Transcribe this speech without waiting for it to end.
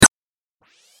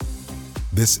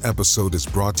This episode is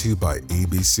brought to you by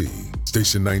ABC.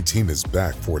 Station 19 is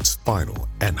back for its final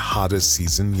and hottest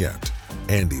season yet.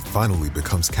 Andy finally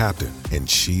becomes captain, and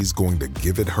she's going to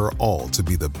give it her all to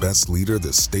be the best leader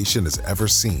the station has ever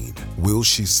seen. Will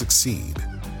she succeed?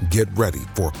 Get ready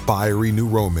for fiery new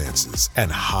romances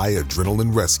and high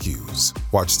adrenaline rescues.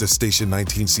 Watch the Station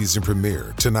 19 season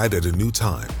premiere tonight at a new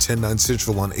time, 10/9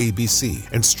 Central on ABC,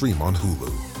 and stream on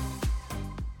Hulu.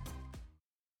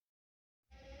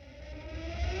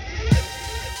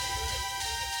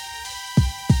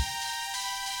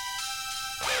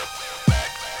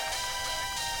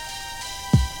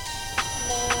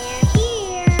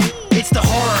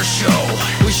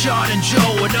 Sean and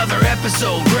Joe, another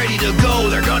episode ready to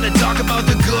go. They're gonna talk about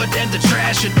the good and the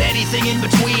trash and anything in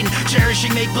between.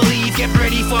 Cherishing make-believe, get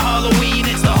ready for Halloween.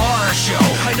 It's the horror show.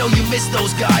 I know you missed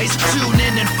those guys. Tune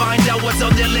in and find out what's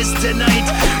on their list tonight.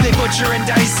 They butcher and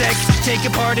dissect, take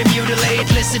apart and mutilate.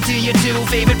 Listen to your two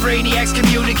favorite brainiacs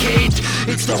communicate.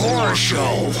 It's the horror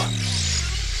show.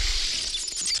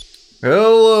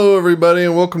 Hello, everybody,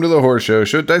 and welcome to the Horror Show.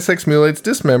 Show dissects, mutilates,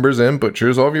 dismembers, and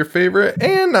butchers all of your favorite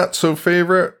and not so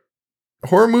favorite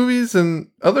horror movies and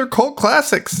other cult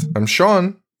classics. I'm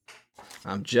Sean.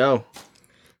 I'm Joe.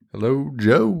 Hello,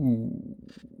 Joe.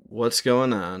 What's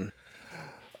going on?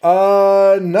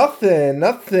 Nothing.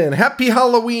 Happy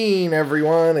Halloween,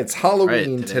 everyone. It's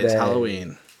Halloween today. It's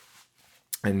Halloween.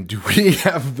 And do we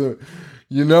have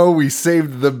we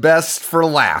saved the best for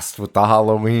last with the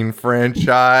Halloween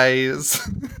franchise.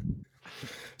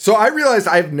 So I realized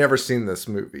I've never seen this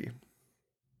movie.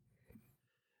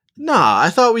 Nah, I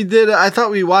thought we did. I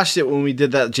thought we watched it when we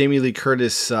did that Jamie Lee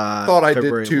Curtis. Thought I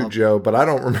February did too, Joe, but I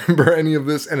don't remember any of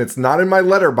this, and it's not in my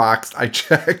letterbox. I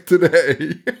checked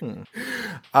today.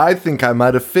 I think I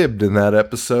might have fibbed in that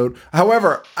episode.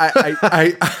 However,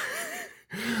 I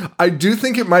do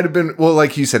think it might have been, well,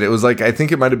 like you said, it was like, I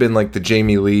think it might have been like the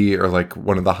Jamie Lee or like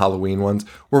one of the Halloween ones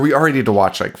where we already had to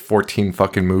watch like 14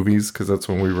 fucking movies because that's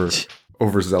when we were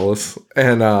overzealous.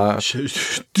 And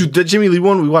dude, the Jamie Lee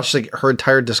one, we watched like her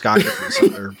entire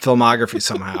discography or filmography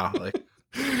somehow. Like,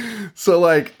 so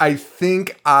like I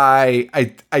think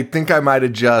I think I might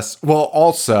have just, well,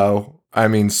 also, I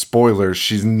mean, spoilers,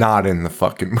 she's not in the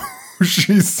fucking movie.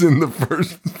 She's in the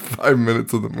first 5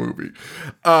 minutes of the movie.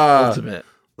 Ultimate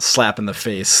slap in the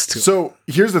face. So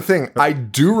here's the thing. I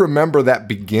do remember that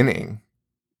beginning.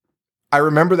 I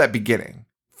remember that beginning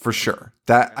for sure.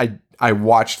 That I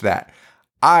watched that.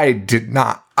 I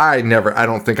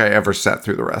don't think I ever sat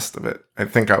through the rest of it. I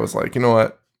think I was like, you know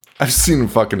what? I've seen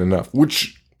fucking enough,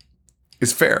 which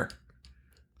is fair.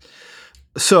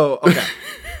 So, okay.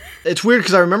 It's weird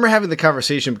because I remember having the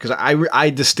conversation because I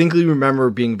distinctly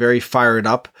remember being very fired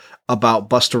up about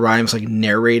Busta Rhymes like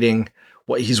narrating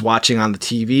what he's watching on the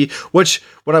TV, which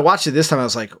when I watched it this time, I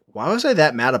was like, why was I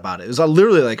that mad about it? It was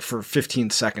literally like for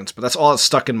 15 seconds, but that's all that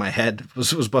stuck in my head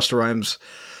was Busta Rhymes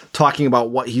talking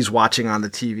about what he's watching on the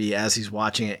TV as he's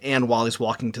watching it and while he's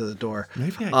walking to the door.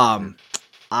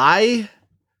 I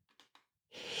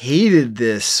hated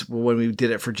this when we did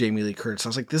it for Jamie Lee Curtis. I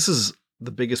was like, this is the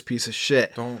biggest piece of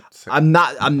shit. I'm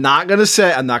not gonna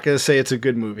say it's a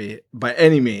good movie by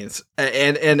any means.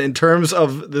 And in terms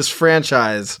of this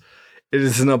franchise, it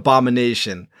is an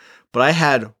abomination. But I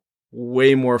had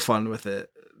way more fun with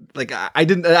it. Like I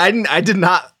did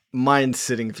not mind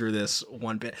sitting through this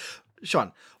one bit.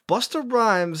 Sean, Busta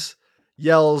Rhymes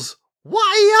yells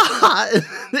 "Why?"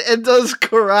 and does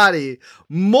karate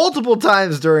multiple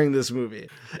times during this movie.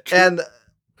 And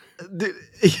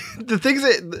the things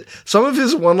that some of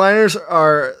his one-liners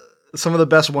are some of the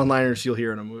best one-liners you'll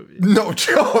hear in a movie. No,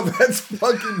 Joe, that's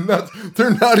fucking nuts. They're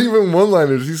not even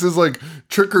one-liners. He sa's like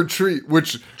trick or treat,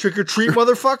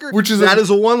 motherfucker. Which is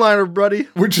is a one-liner, buddy.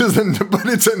 But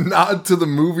it's a nod to the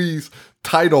movie's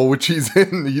title, which he's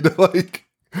in. You know, like,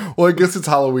 well, I guess it's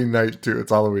Halloween night too.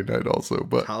 It's Halloween night also,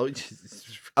 but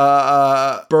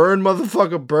burn,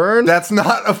 motherfucker, burn. That's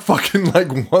not a fucking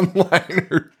like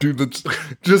one-liner, dude. That's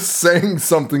just saying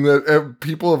something that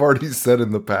people have already said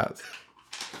in the past.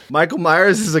 Michael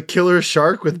Myers is a killer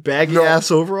shark with baggy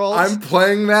ass overalls. I'm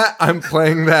playing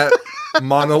that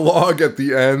monologue at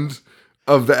the end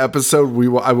of the episode.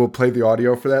 I will play the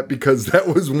audio for that because that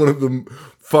was one of the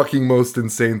fucking most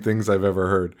insane things I've ever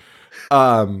heard.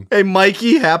 Hey,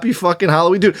 Mikey, happy fucking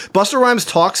Halloween. Dude, Busta Rhymes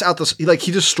talks out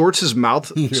he distorts his mouth,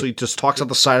 so he just talks out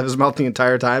the side of his mouth the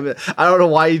entire time. I don't know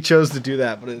why he chose to do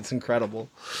that, but it's incredible.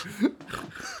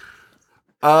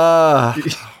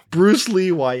 Bruce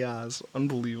Lee Wayaz.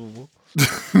 Unbelievable.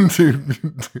 Dude.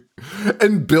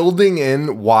 And building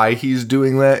in why he's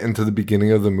doing that into the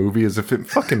beginning of the movie as if it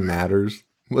fucking matters.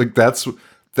 Like, that's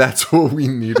that's what we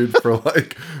needed for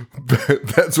like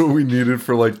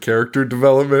character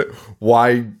development.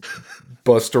 Why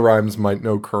Busta Rhymes might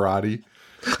know karate.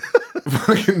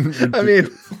 I mean,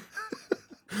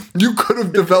 you could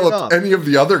have developed any of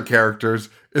the other characters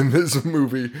in this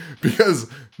movie because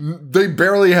they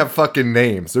barely have fucking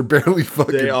names. They're barely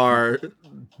fucking.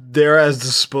 They're as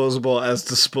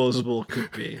disposable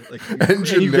could be. Like, and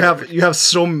you have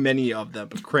so many of them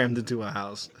crammed into a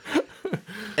house.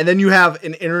 And then you have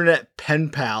an internet pen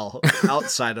pal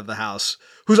outside of the house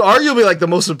who's arguably like the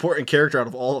most important character out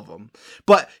of all of them.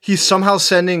 But he's somehow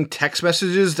sending text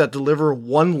messages that deliver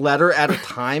one letter at a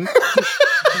time.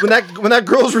 when that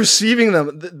girl's receiving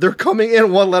them, they're coming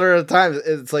in one letter at a time.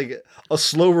 It's like a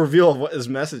slow reveal of what his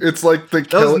message. It's like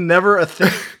that was never a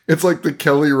thing. It's like the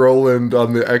Kelly Rowland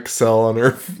on the Excel on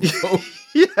her phone.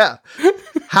 Yeah.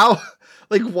 How?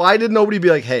 Like, why did nobody be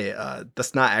like, hey,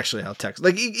 that's not actually how text...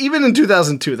 Like, even in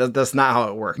 2002, that's not how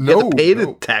it worked. You had to pay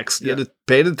to text. You had to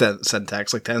pay to send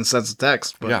text, like 10 cents a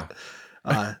text. But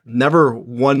never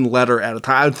one letter at a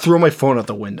time. I'd throw my phone out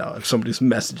the window if somebody's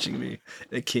messaging me.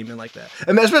 It came in like that.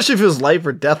 And especially if it was life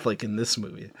or death, like in this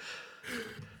movie.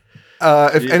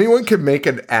 If anyone could make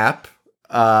an app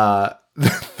that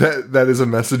is a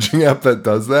messaging app that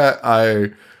does that,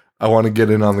 I want to get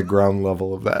in on the ground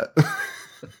level of that.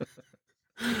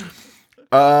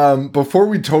 Before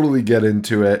we totally get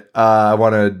into it, I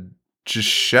want to just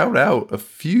shout out a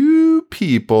few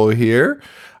people here.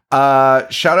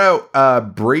 Shout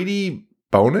out Brady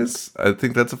Bonus. I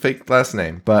think that's a fake last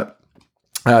name, but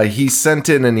he sent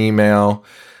in an email.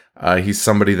 He's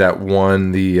somebody that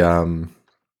won the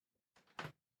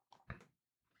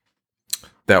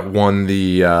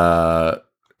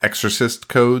Exorcist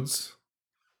codes.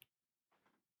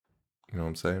 You know what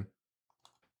I'm saying?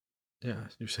 Yeah,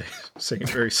 you're saying it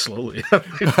very slowly.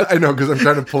 I know, because I'm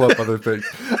trying to pull up other things.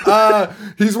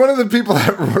 He's one of the people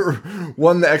that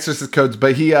won the Exorcist codes,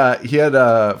 but he had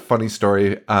a funny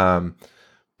story.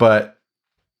 But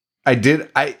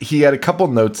he had a couple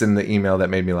notes in the email that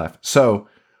made me laugh. So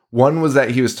one was that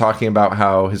he was talking about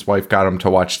how his wife got him to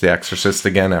watch The Exorcist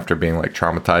again after being like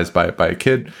traumatized by a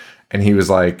kid. And he was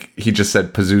like, he just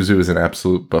said Pazuzu is an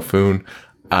absolute buffoon.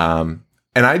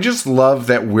 And I just love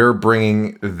that we're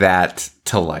bringing that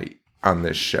to light on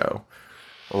this show.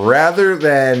 Rather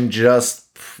than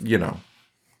just,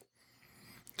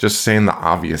 just saying the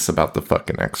obvious about the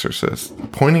fucking Exorcist.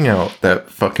 Pointing out that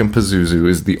fucking Pazuzu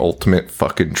is the ultimate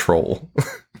fucking troll.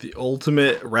 The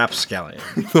ultimate rapscallion.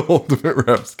 The ultimate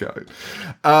rapscallion.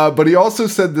 But he also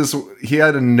said this, he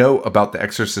had a note about the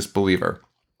Exorcist Believer.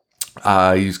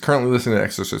 He's currently listening to the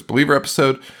Exorcist Believer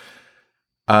episode.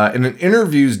 In an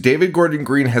interviews, David Gordon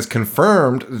Green has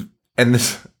confirmed,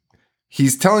 and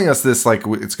he's telling us this like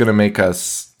it's going to make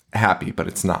us happy, but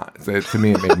it's not. To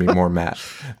me, it made me more mad.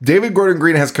 David Gordon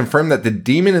Green has confirmed that the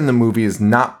demon in the movie is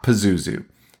not Pazuzu.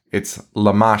 It's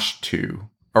Lamashtu,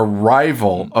 a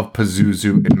rival of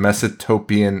Pazuzu in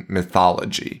Mesopotamian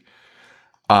mythology.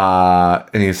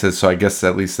 And he says, so I guess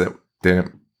at least that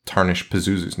didn't tarnish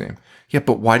Pazuzu's name. Yeah,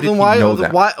 but why did he know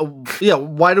that?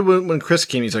 Why did when Chris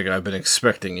came, he's like, I've been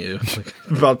expecting you. Like,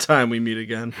 about time we meet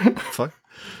again. Fuck.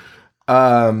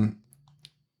 And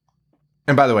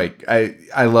by the way,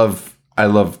 I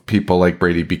love people like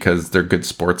Brady because they're good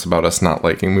sports about us not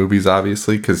liking movies,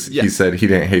 obviously, because he said he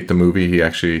didn't hate the movie. He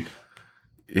actually...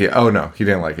 oh, no, he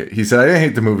didn't like it. He said, I didn't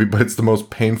hate the movie, but it's the most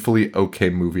painfully okay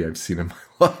movie I've seen in my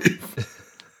life.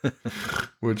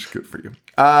 Which, good for you.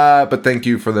 But thank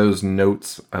you for those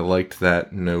notes. I liked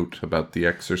that note about The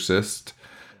Exorcist.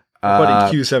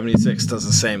 Buddy Q76 does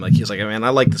the same. Like, he's like, man, I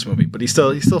like this movie, but he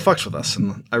still fucks with us,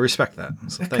 and I respect that.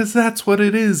 So because that's what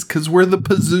it is. Because we're the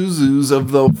Pazuzus of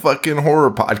the fucking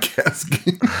horror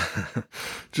podcast.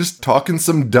 Just talking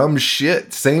some dumb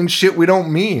shit, saying shit we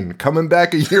don't mean, coming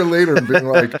back a year later and being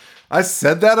like, I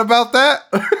said that about that?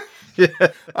 Yeah.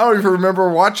 I don't even remember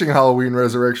watching Halloween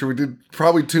Resurrection. We did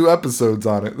probably 2 episodes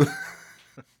on it.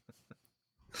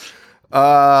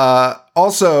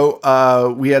 Also,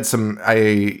 we had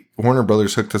Warner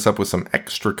Brothers hooked us up with some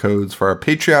extra codes for our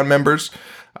Patreon members.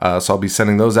 So I'll be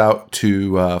sending those out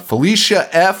to Felicia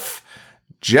F,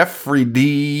 Jeffrey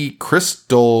D,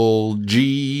 Crystal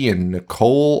G, and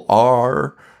Nicole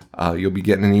R. You'll be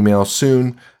getting an email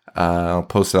soon. I'll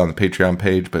post it on the Patreon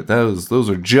page, but those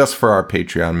are just for our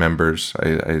Patreon members.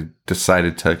 I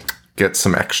decided to get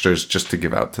some extras just to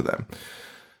give out to them.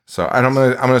 So I'm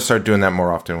gonna start doing that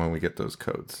more often when we get those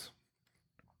codes.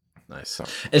 Nice. So.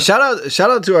 And shout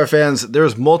out to our fans.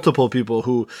 There's multiple people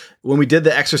who, when we did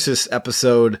the Exorcist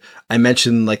episode, I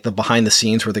mentioned like the behind the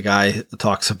scenes where the guy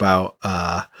talks about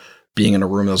being in a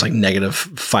room that was like negative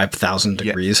 5,000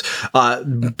 degrees.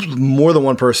 More than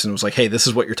one person was like, "Hey, this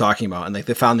is what you're talking about," and like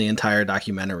they found the entire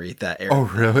documentary that aired.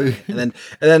 Oh, really? And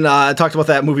then I talked about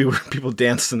that movie where people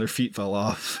danced and their feet fell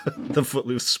off, the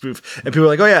Footloose spoof, and people were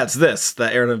like, "Oh yeah, it's this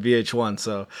that aired on VH1."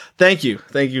 So thank you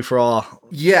for all.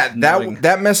 Yeah,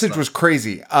 that message was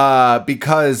crazy.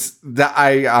 Because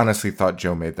I honestly thought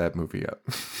Joe made that movie up.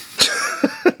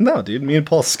 No, dude. Me and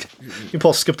Paul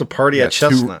skipped a party at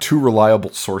Chestnut. Two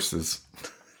reliable sources.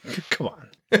 Come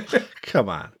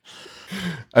on.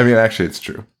 I mean, actually, it's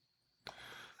true.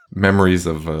 Memories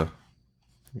of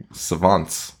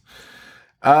savants.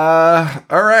 All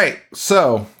right.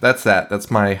 So that's that.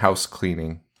 That's my house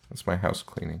cleaning.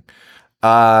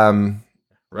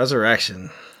 Resurrection.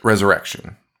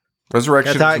 Resurrection is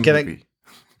a movie.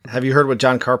 Have you heard what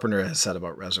John Carpenter has said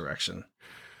about Resurrection?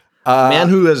 Man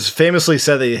who has famously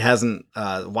said that he hasn't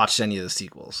watched any of the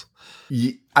sequels.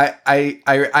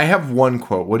 I have one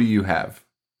quote. What do you have?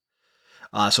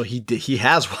 So he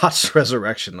has watched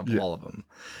Resurrection of all of them.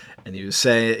 And he was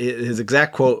saying, his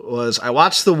exact quote was, "I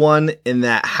watched the one in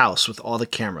that house with all the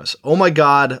cameras. Oh my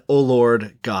God, oh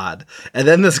Lord, God." And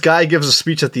then this guy gives a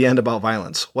speech at the end about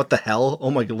violence. What the hell? Oh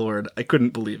my Lord, I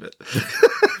couldn't believe it.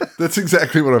 That's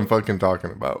exactly what I'm fucking talking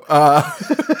about.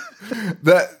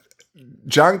 That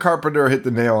John Carpenter hit the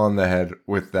nail on the head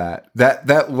with that.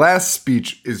 That last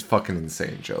speech is fucking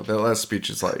insane, Joe. That last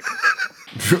speech is like,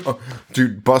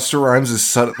 dude, Busta Rhymes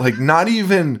is like not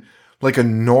even like a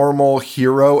normal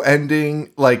hero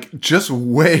ending, like just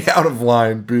way out of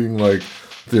line, being like,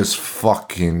 "This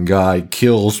fucking guy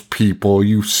kills people,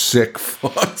 you sick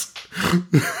fucks."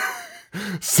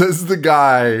 Says the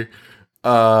guy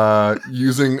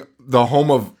using the home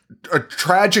of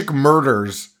tragic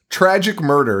murders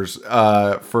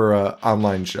for an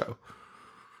online show.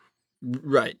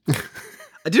 Right.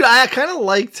 Dude, I kind of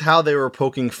liked how they were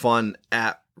poking fun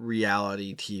at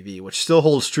reality TV, which still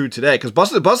holds true today, because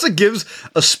Busta gives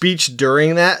a speech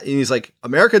during that, and he's like,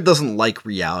 America doesn't like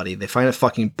reality. They find it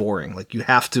fucking boring. Like, you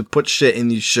have to put shit in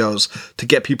these shows to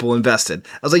get people invested.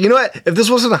 I was like, you know what? If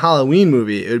this wasn't a Halloween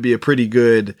movie, it would be a pretty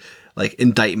good like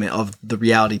indictment of the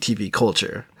reality TV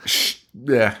culture.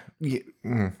 Yeah.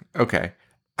 Okay.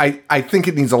 I think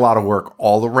it needs a lot of work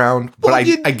all around, but I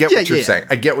get what you're saying.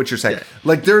 I get what you're saying. Yeah.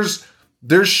 Like there's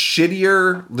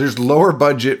shittier, there's lower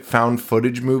budget found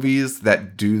footage movies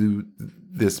that do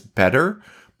this better,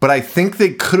 but I think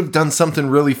they could have done something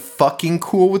really fucking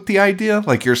cool with the idea,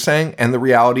 like you're saying, and the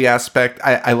reality aspect.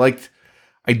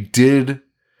 I did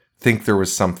think there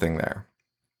was something there.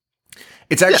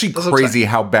 It's actually crazy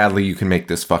how badly you can make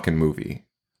this fucking movie.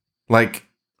 Like,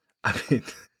 I mean,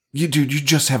 you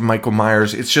just have Michael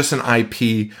Myers. It's just an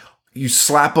IP. You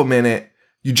slap him in it.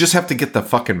 You just have to get the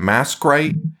fucking mask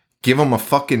right. Give him a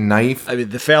fucking knife. I mean,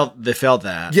 they failed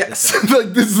that. Yes,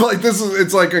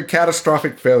 it's like a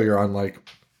catastrophic failure on like.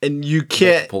 And you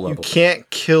can't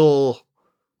kill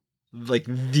like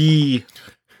the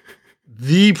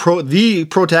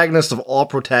protagonist of all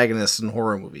protagonists in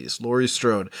horror movies, Laurie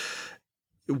Strode.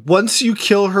 Once you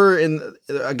kill her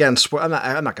again, I'm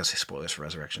not gonna say spoilers for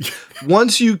Resurrection.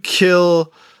 Once you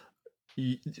kill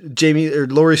Jamie or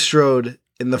Laurie Strode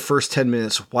in the first 10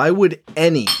 minutes, why would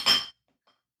any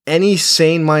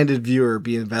sane-minded viewer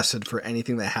be invested for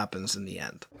anything that happens in the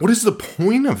end? What is the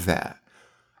point of that?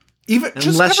 Even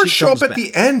just never show up at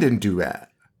the end and do that.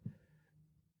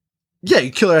 Yeah,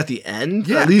 you kill her at the end.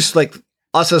 Yeah. At least like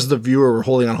us as the viewer, we're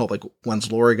holding on hope. Like,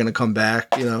 when's Laurie going to come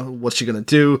back? You know, what's she going to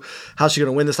do? How's she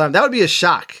going to win this time? That would be a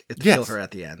shock to kill her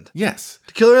at the end. Yes.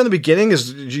 To kill her in the beginning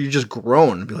is you just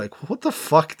groan and be like, what the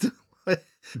fuck? What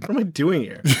am I doing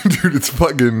here? Dude, it's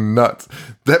fucking nuts.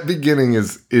 That beginning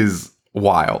is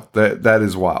wild. That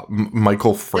is wild.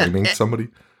 Michael framing somebody.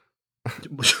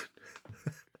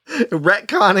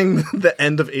 Retconning the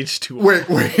end of H2O. Wait.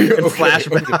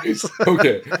 Flashbacks.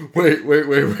 Okay.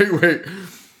 Wait.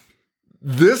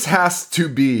 This has to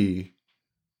be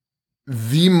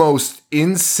the most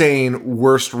insane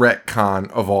worst retcon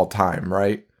of all time,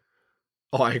 right?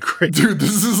 Oh, I agree. Dude,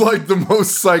 this is like the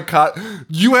most psychotic.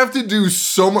 You have to do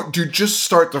so much. Dude, just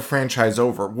start the franchise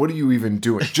over. What are you even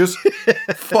doing? Just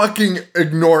fucking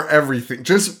ignore everything.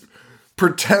 Just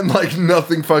pretend like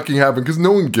nothing fucking happened, because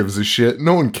no one gives a shit.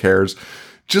 No one cares.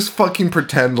 Just fucking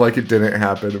pretend like it didn't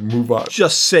happen and move on.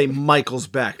 Just say Michael's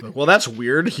back. Like, well, that's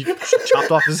weird. He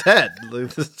chopped off his head.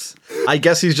 I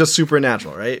guess he's just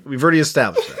supernatural, right? We've already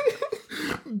established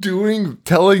that.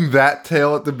 Telling that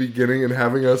tale at the beginning and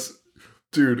having us...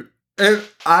 Dude, and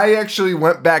I actually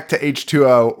went back to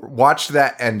H2O, watched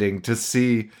that ending to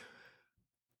see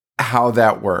how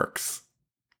that works.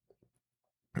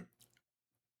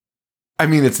 I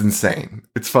mean, it's insane.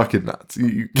 It's fucking nuts.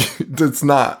 That's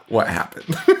not what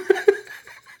happened.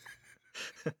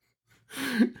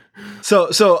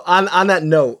 So on that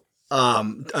note,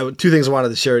 two things I wanted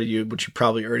to share with you, which you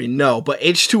probably already know, but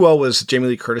H2O was Jamie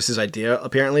Lee Curtis's idea,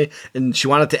 apparently, and she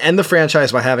wanted to end the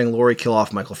franchise by having Laurie kill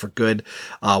off Michael for good.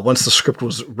 Once the script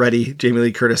was ready, Jamie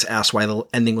Lee Curtis asked why the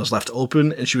ending was left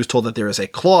open, and she was told that there is a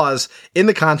clause in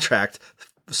the contract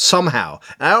somehow.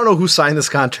 And I don't know who signed this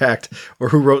contract or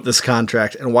who wrote this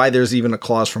contract and why there's even a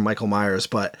clause for Michael Myers,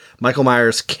 but Michael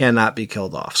Myers cannot be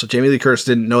killed off. So Jamie Lee Curtis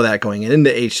didn't know that going into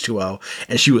H2O,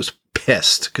 and she was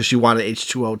pissed because she wanted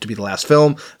H2O to be the last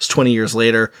film. It's 20 years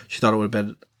later. She thought it would have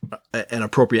been an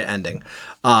appropriate ending.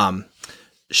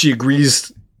 She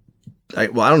agrees. I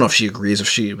don't know if she agrees, if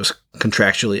she was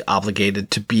contractually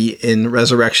obligated to be in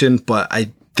Resurrection, but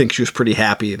I think she was pretty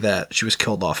happy that she was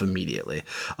killed off immediately.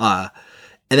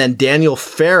 And then Daniel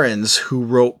Farrens, who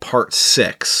wrote Part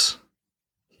 6,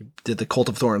 he did The Cult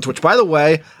of Thorns, which, by the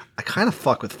way, I kind of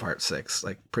fuck with Part 6,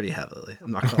 like, pretty heavily.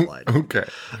 I'm not going to lie to you. Okay.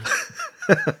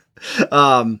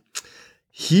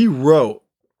 He wrote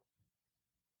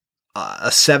a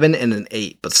 7 and an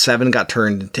 8, but 7 got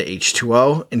turned into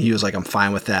H2O, and he was like, I'm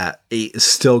fine with that. 8 is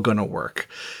still going to work.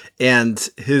 And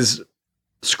his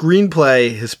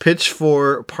screenplay, his pitch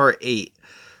for Part 8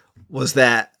 was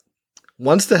that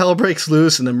once the hell breaks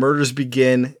loose and the murders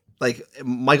begin, like,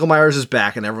 Michael Myers is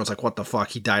back and everyone's like, what the fuck?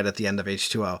 He died at the end of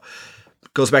H2O.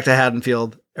 Goes back to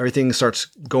Haddonfield. Everything starts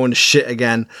going to shit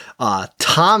again.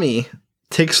 Tommy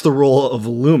takes the role of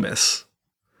Loomis.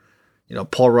 You know,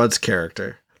 Paul Rudd's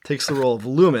character takes the role of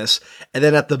Loomis. And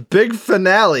then at the big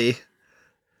finale,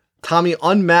 Tommy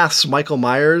unmasks Michael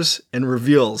Myers and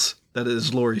reveals that it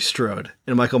is Laurie Strode.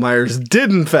 And Michael Myers did,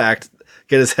 in fact,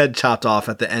 get his head chopped off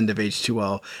at the end of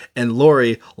H2O, and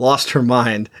Laurie lost her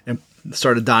mind and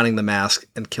started donning the mask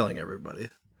and killing everybody.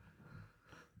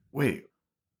 Wait,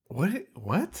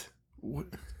 what?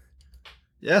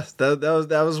 Yes, that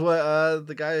was what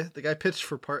the guy pitched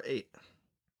for Part 8,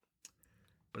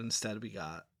 but instead we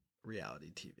got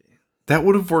reality TV. That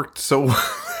would have worked so.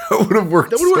 That would have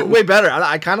worked way better.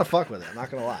 I kind of fuck with it. I'm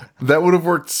not gonna lie. That would have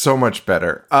worked so much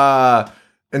better.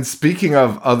 And speaking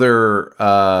of other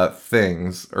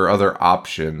things or other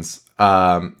options,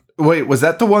 wait, was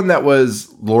that the one that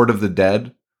was Lord of the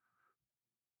Dead?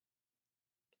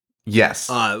 Yes.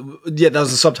 Yeah, that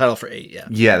was the subtitle for 8, yeah.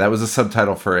 Yeah, that was a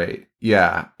subtitle for 8.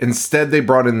 Yeah. Instead, they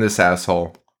brought in this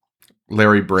asshole,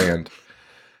 Larry Brand,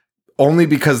 only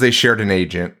because they shared an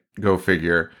agent. Go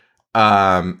figure.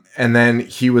 And then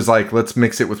he was like, let's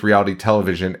mix it with reality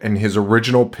television. And his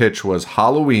original pitch was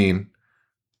Halloween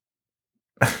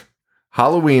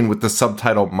with the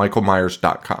subtitle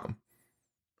michaelmyers.com.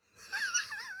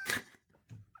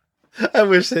 I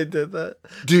wish they did that.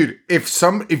 Dude, if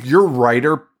your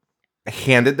writer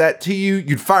handed that to you,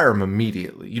 you'd fire him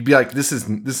immediately. You'd be like, this is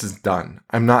done.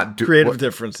 I'm not doing creative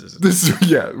differences.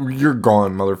 You're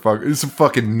gone, motherfucker. This is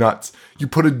fucking nuts. You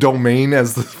put a domain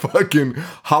as the fucking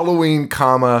Halloween,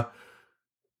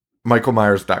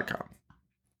 michaelmyers.com.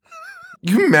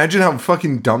 You imagine how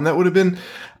fucking dumb that would have been?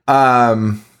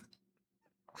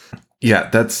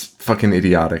 Yeah, that's fucking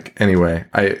idiotic. Anyway,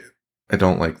 I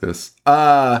don't like this.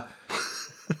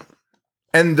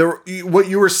 And what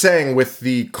you were saying with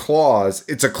the clause,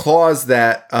 it's a clause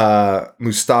that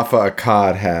Mustafa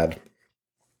Akkad had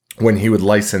when he would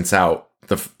license out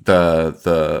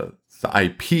the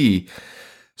IP,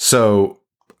 so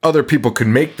other people could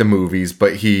make the movies,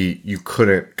 but you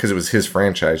couldn't, because it was his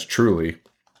franchise. Truly,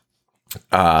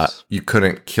 you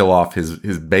couldn't kill off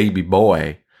his baby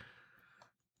boy.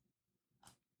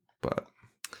 But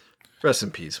rest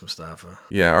in peace, Mustafa.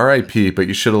 Yeah, R.I.P., but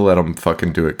you should have let him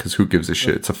fucking do it, because who gives a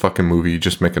shit? It's a fucking movie. You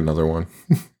just make another one.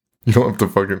 You don't have to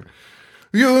fucking...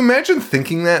 You imagine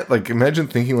thinking that? Like, imagine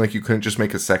thinking like you couldn't just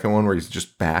make a second one where he's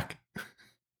just back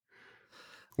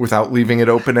without leaving it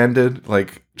open-ended?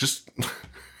 Like, just...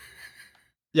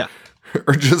 Yeah.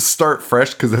 Or just start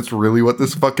fresh, because that's really what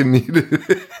this fucking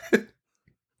needed.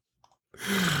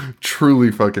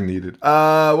 Truly fucking needed.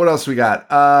 What else we got?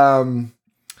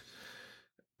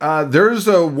 There's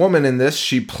a woman in this.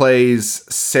 She plays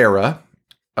Sarah.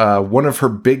 One of her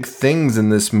big things in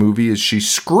this movie is she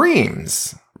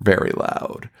screams very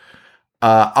loud.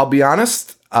 I'll be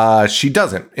honest, she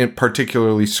doesn't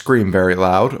particularly scream very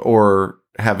loud or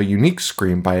have a unique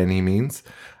scream by any means.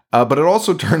 But it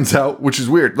also turns out, which is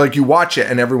weird, like you watch it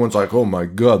and everyone's like, oh my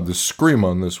God, the scream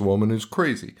on this woman is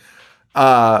crazy.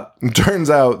 It turns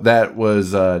out that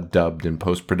was dubbed in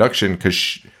post-production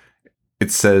because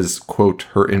it says, quote,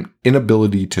 her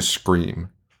inability to scream.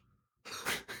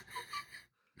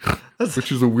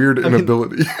 Which is a weird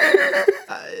inability.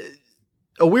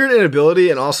 a weird inability,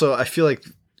 and also I feel like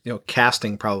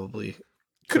casting probably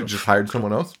could have just hired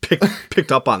someone else.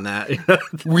 Picked up on that.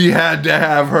 We had to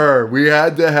have her. We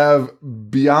had to have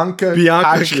Bianca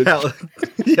Kelly.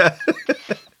 Yeah.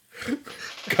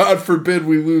 God forbid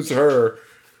we lose her.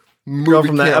 Girl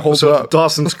from that episode of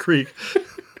Dawson's Creek.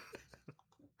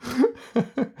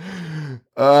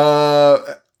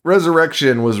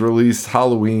 Resurrection was released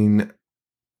Halloween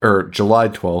or July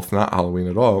 12th, not Halloween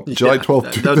at all. July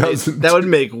 12th, 2000. That would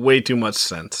make way too much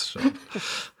sense. So.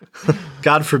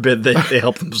 God forbid they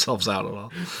help themselves out at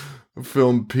all. The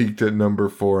film peaked at number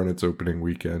 4 on its opening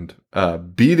weekend.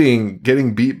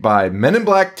 Getting beat by Men in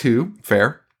Black 2,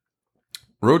 fair.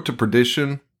 Road to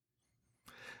Perdition.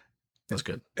 That's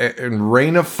good. And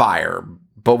Reign of Fire,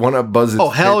 but one of Buzz's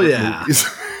hell yeah.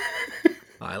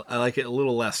 I like it a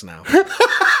little less now.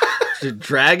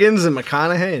 Dragons and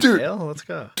McConaughey and Hale? Let's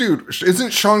go. Dude,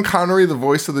 isn't Sean Connery the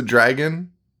voice of the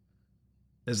dragon?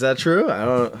 Is that true?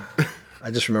 I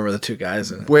just remember the two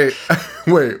guys in it. Wait.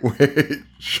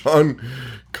 Sean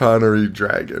Connery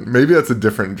dragon. Maybe that's a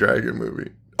different dragon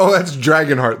movie. Oh, that's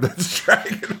Dragonheart. That's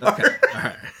Dragonheart. Okay. All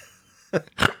right.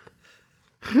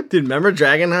 Dude, remember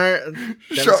Dragonheart?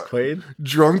 Dennis Quaid?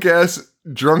 Drunk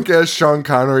ass Sean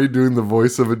Connery doing the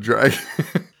voice of a dragon.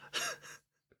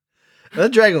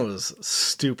 That dragon was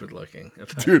stupid looking.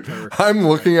 Dude, I'm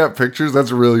looking at pictures.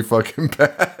 That's really fucking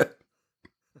bad.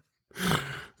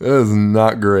 That is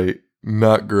not great.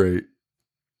 Not great.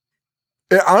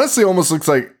 It honestly almost looks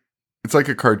like it's like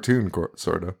a cartoon,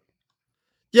 sort of.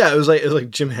 Yeah, it was like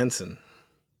Jim Henson.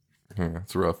 Yeah,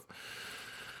 it's rough.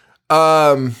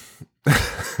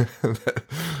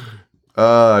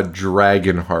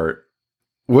 Dragonheart.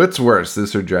 What's worse,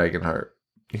 this or Dragonheart?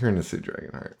 You're gonna say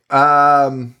Dragonheart.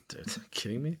 Dude, are you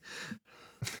kidding me?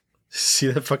 See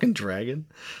that fucking dragon?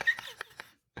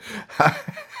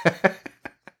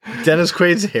 Dennis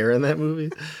Quaid's hair in that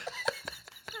movie.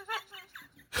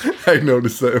 I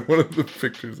noticed that in one of the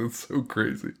pictures. It's so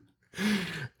crazy.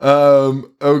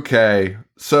 Okay,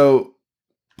 so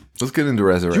let's get into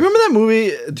Resurrection. Do you remember that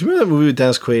movie? Do you remember that movie with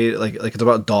Dennis Quaid? Like it's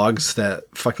about dogs that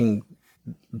fucking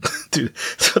dude,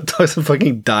 so dogs that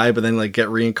fucking die, but then like get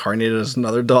reincarnated as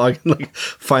another dog and like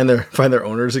find their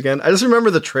owners again. I just remember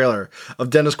the trailer of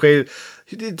Dennis Quaid.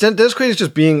 Dennis Quaid is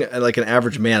just being like an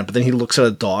average man, but then he looks at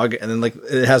a dog and then like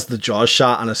it has the jaw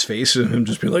shot on his face and him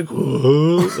just being like,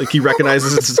 whoa, like he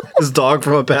recognizes his dog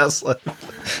from a past life.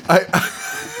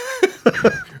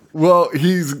 Well,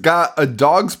 he's got A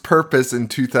Dog's Purpose in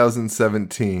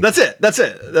 2017. That's it.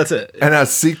 And a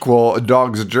sequel, A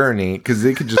Dog's Journey, because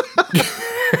they could just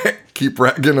keep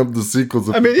racking up the sequels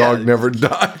if the dog never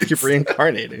dies. Keep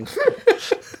reincarnating.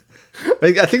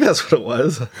 I think that's what it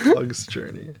was. A Dog's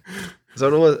Journey. Is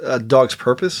that what it was? A Dog's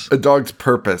Purpose? A Dog's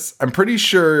Purpose. I'm pretty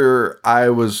sure I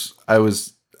was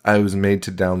made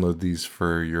to download these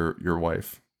for your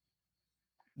wife.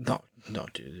 No,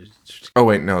 dude. Oh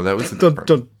wait, no, that was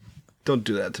Don't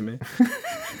do that to me.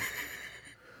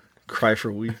 Cry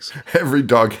for weeks. Every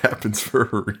dog happens for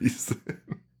a reason.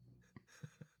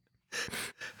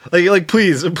 Like,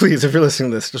 please, if you're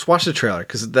listening to this, just watch the trailer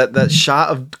because that shot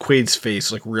of Quaid's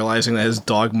face, like realizing that his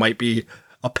dog might be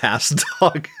a past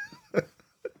dog.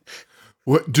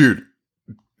 What, dude?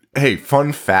 Hey,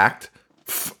 fun fact: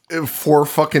 4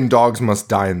 fucking dogs must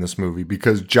die in this movie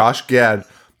because Josh Gad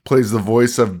plays the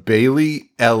voice of Bailey,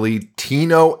 Ellie,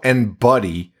 Tino, and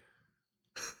Buddy,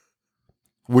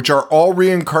 which are all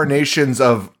reincarnations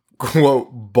of, quote,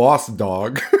 Boss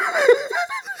Dog,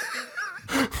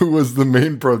 who was the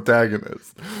main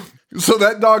protagonist. So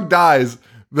that dog dies,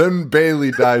 then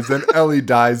Bailey dies, then Ellie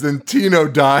dies, then Tino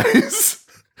dies,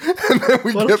 and then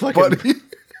we get Buddy.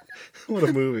 What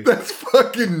a movie. That's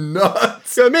fucking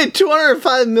nuts. It made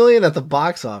 $205 million at the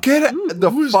box office. Get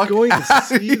Who's fuck going out to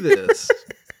see this?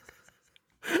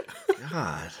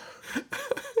 God.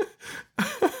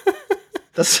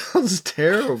 That sounds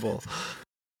terrible.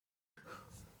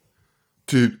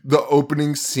 Dude, the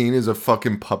opening scene is a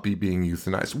fucking puppy being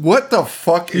euthanized. What the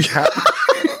fuck is happening?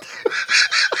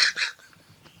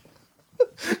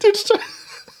 Dude,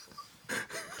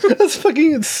 that's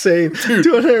fucking insane. Dude.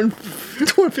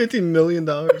 $250 million.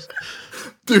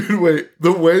 Dude, wait.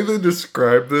 The way they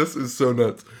describe this is so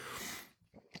nuts.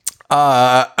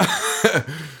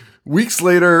 Weeks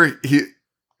later,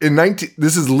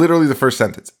 this is literally the first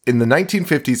sentence. In the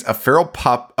 1950s, a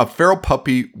feral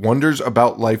puppy wonders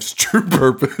about life's true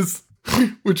purpose,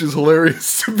 which is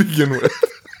hilarious to begin with.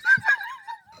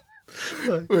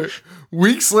 Wait.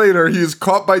 Weeks later, he is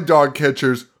caught by dog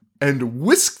catchers and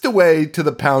whisked away to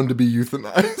the pound to be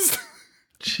euthanized.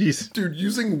 Jeez. Dude,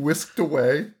 using whisked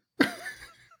away.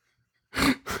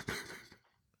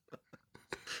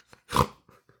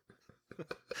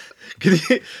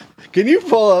 Can you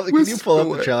pull up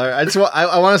the trailer?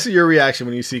 I want to see your reaction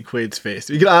when you see Quaid's face.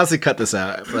 You can honestly cut this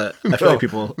out, but I feel like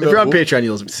people, if you're on Patreon,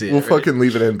 you'll see it. We'll fucking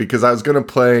leave it in because I was gonna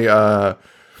play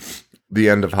the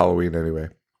end of Halloween anyway.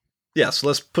 Yeah, so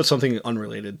let's put something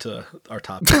unrelated to our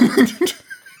topic.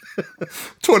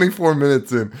 24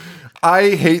 minutes in.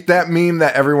 I hate that meme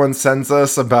that everyone sends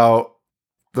us about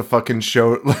the fucking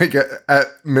show, like at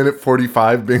minute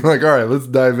 45 being like, all right, let's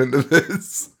dive into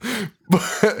this.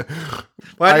 But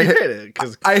why do you hate it?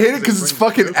 I hate it because it's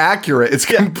fucking accurate. It's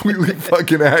completely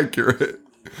fucking accurate.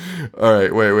 All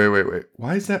right, wait.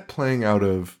 Why is that playing out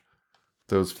of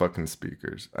those fucking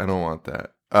speakers? I don't want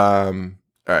that. All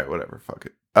right, whatever. Fuck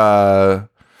it. How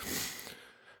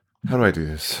do I do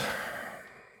this?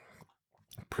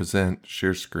 Present,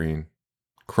 share screen,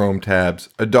 Chrome tabs,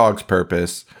 a dog's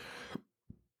purpose.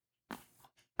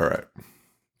 All right.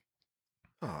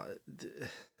 Oh,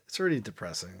 it's already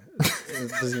depressing.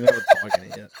 It doesn't even have a dog in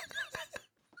it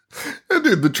yet.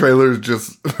 Dude, the trailer is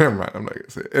just... Never mind, I'm not going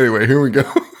to say it. Anyway, here we go.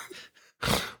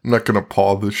 I'm not going to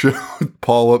Paul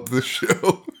up the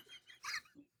show.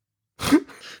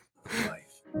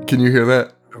 Can you hear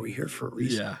that? Are we here for a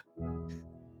reason? Yeah.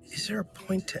 Is there a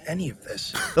point to any of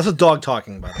this? That's a dog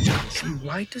talking about it. And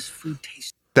why does food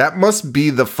taste... That must be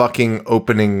the fucking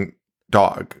opening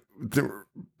dog.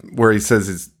 Where he says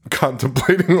he's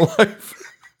contemplating life.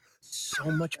 so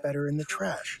much better in the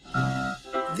trash?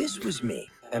 This was me,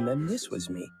 and then this was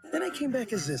me. Then I came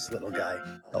back as this little guy.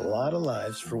 A lot of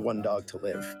lives for one dog to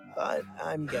live. But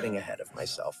I'm getting ahead of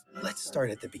myself. Let's start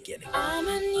at the beginning. I'm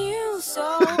a new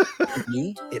soul. For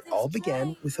me, it all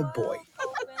began with a boy.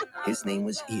 His name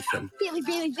was Ethan. Bailey.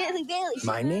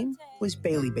 My name was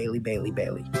Bailey. No!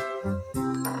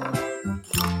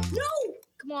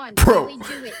 Come on, Bro. Bailey,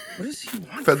 do it. What does he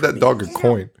want? Fed from that me? dog a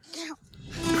coin.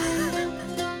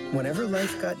 Whenever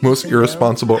life got Most Ethan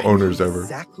irresponsible down, I knew owners ever.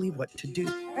 Exactly what to do.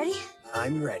 Ready?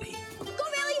 I'm ready. Go,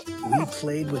 Bailey! We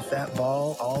played with that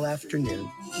ball all afternoon.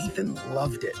 Ethan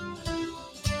loved it.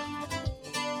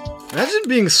 Imagine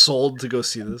being sold to go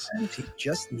see this. And he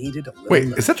just needed a little Wait,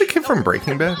 nudge. is that the kid from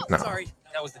Breaking Bad? No. Sorry,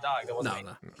 that was the dog. That wasn't me.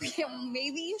 No. Yeah, well,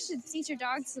 maybe you should teach your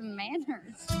dog some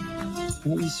manners.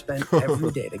 We spent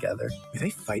every day together. Were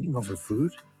they fighting over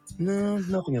food? No,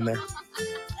 nothing in there.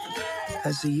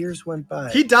 As the years went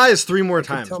by, He dies 3 more I could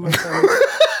times. tell my son,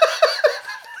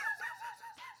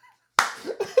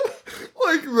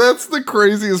 Like, that's the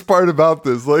craziest part about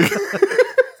this. Like,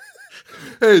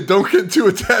 hey, don't get too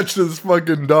attached to this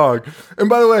fucking dog. And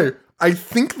by the way, I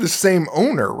think the same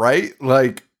owner, right?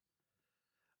 Like,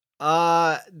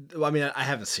 Well, I mean, I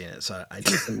haven't seen it, so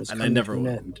Ethan was and I coming never to an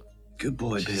will. end. Good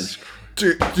boy, Bailey.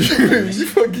 dude, are you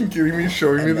fucking kidding me?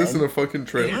 Showing me And this in then a fucking It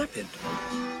trailer? happened.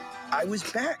 I was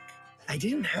back. I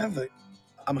didn't have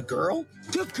I'm a girl.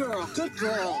 Good girl.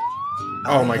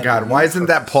 Oh my God, why isn't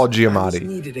that Paul I was Giamatti?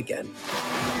 needed again.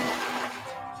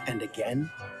 And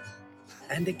again.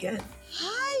 And again.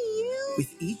 Hi, you.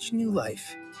 With each new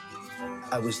life,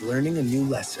 I was learning a new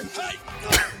lesson.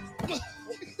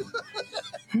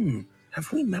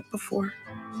 Have we met before?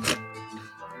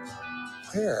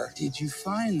 Where did you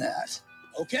find that?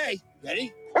 Okay,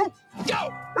 ready? Go!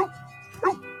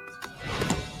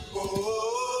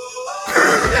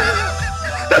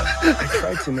 I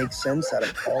tried to make sense out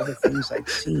of all the things I'd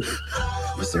seen.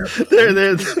 Was there a point There, to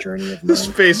there, this journey of the mine?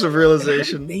 space of And how did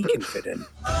realization. bacon fit in?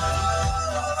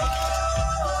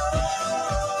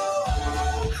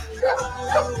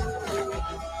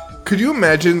 Could you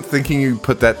imagine thinking you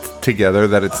put that together,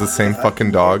 that it's the same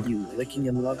fucking dog? You licking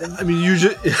and loving? I mean,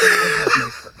 usually. I have no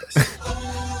purpose.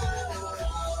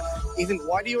 Ethan,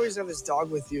 why do you always have this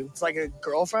dog with you? It's like a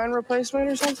girlfriend replacement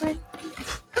or something?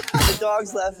 The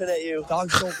dog's laughing at you.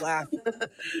 Dogs don't laugh.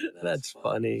 That's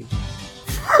funny.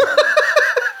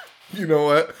 You know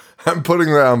what? I'm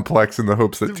putting that on Plex in the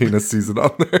hopes that Tina sees it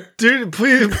on there. Dude,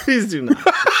 please do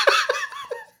not.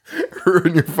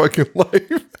 Ruin your fucking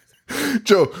life.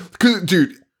 Joe,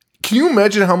 dude, can you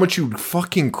imagine how much you'd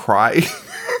fucking cry?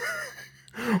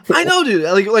 I know, dude.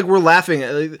 Like we're laughing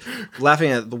at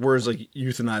the words like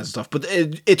euthanize and stuff, but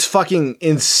it's fucking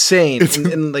insane.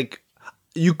 And like,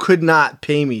 you could not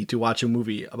pay me to watch a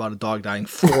movie about a dog dying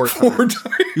 4 times.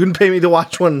 You can pay me to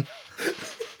watch one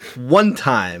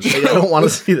time. Like, I don't want to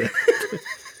see that.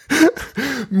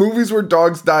 Movies where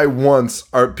dogs die once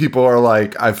people are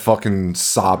like, I fucking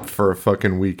sobbed for a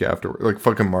fucking week afterward. Like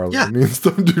fucking Marley Yeah. and me and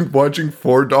stuff, dude. Watching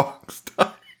 4 dogs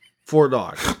die. 4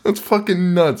 dogs. That's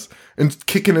fucking nuts. And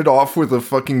kicking it off with a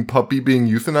fucking puppy being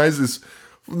euthanized is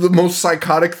the most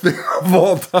psychotic thing of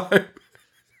all time.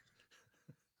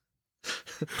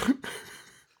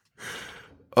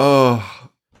 Oh.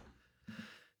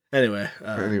 Anyway.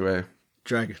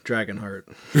 Dragonheart.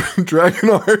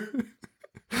 Dragonheart.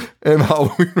 And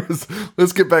Halloween.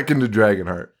 Let's get back into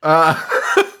Dragonheart.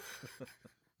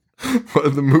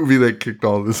 The movie that kicked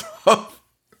all this off.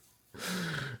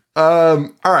 All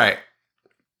right.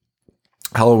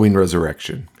 Halloween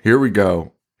Resurrection. Here we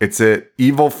go.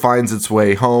 Evil finds its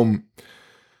way home.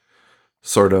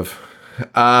 Sort of.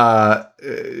 I've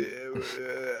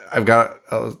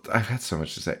had so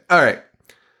much to say. All right.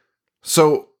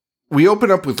 So we open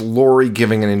up with Laurie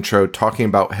giving an intro talking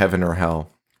about heaven or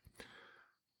hell.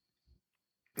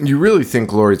 You really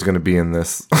think Laurie's going to be in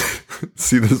this,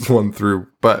 see this one through,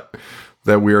 but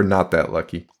that we are not that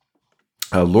lucky.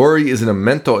 Laurie is in a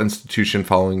mental institution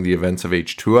following the events of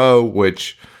H2O,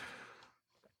 which,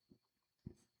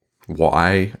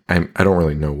 why? I don't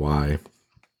really know why.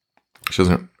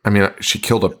 She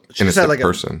killed an innocent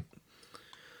person.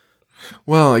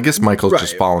 Well, I guess Michael's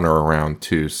just following her around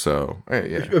too, so,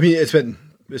 yeah. I mean, it's been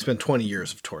 20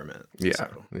 years of torment. Yeah,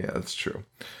 so. Yeah, that's true.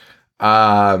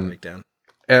 Breakdown.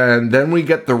 And then we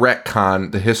get the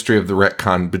retcon, the history of the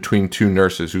retcon between two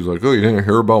nurses who's like, oh, you didn't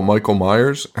hear about Michael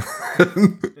Myers?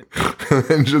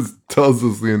 And just tells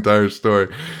us the entire story.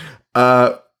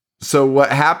 So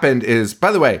what happened is,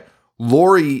 by the way,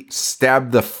 Laurie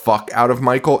stabbed the fuck out of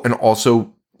Michael and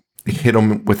also hit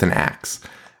him with an axe.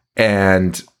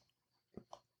 And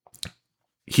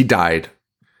he died.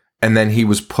 And then he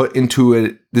was put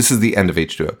into this is the end of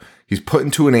H2O. He's put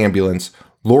into an ambulance.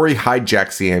 Laurie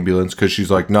hijacks the ambulance because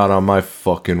she's like, not on my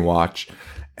fucking watch.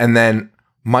 And then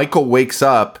Michael wakes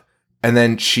up and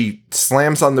then she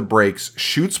slams on the brakes,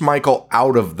 shoots Michael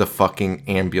out of the fucking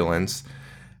ambulance,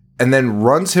 and then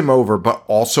runs him over, but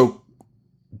also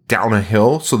down a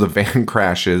hill. So the van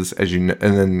crashes, as you know,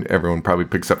 and then everyone probably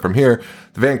picks up from here.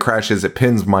 The van crashes, it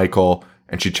pins Michael,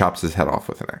 and she chops his head off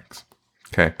with an axe.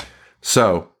 Okay.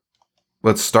 So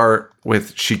let's start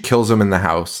with she kills him in the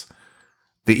house.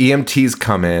 The EMTs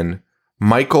come in.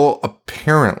 Michael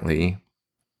apparently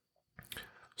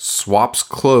swaps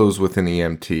clothes with an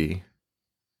EMT.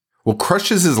 Well,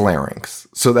 crushes his larynx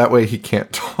so that way he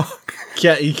can't talk.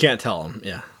 Yeah, you can't tell him.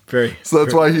 Yeah, So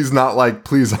that's why he's not like,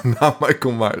 please, I'm not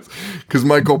Michael Myers, because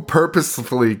Michael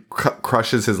purposefully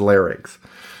crushes his larynx,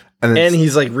 and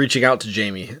he's like reaching out to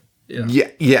Jamie.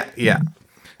 Yeah,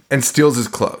 and steals his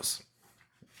clothes.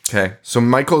 Okay, so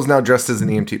Michael's now dressed as an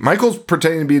EMT. Michael's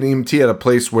pretending to be an EMT at a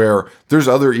place where there's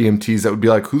other EMTs that would be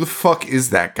like, who the fuck is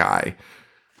that guy?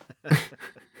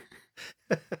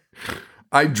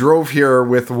 I drove here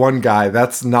with one guy.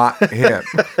 That's not him.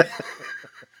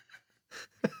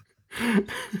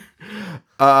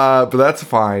 But that's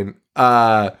fine.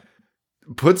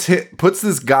 Puts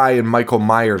this guy in Michael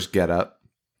Myers getup.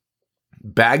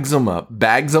 Bags him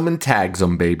and tags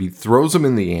him, baby. Throws him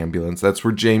in the ambulance. That's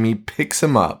where Jamie picks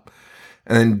him up.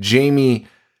 And then Jamie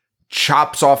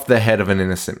chops off the head of an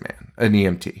innocent man, an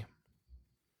EMT.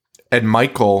 And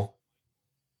Michael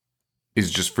is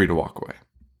just free to walk away.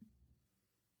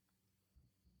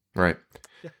 Right.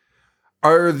 Yeah.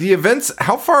 Are the events,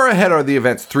 how far ahead are the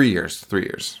events? 3 years. 3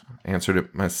 years. I answered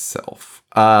it myself.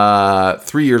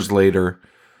 3 years later,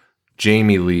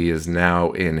 Jamie Lee is now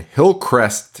in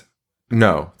Hillcrest.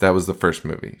 No, that was the first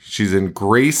movie. She's in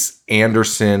Grace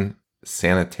Anderson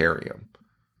Sanitarium.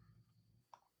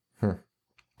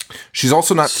 She's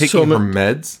also not taking her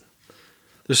meds.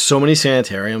 There's so many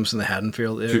sanitariums in the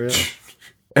Haddonfield area.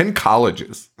 And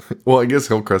colleges. Well, I guess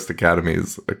Hillcrest Academy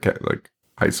is like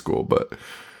high school, but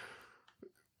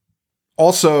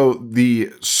also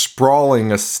the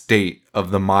sprawling estate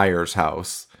of the Myers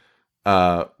house.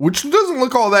 Which doesn't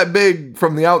look all that big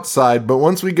from the outside, but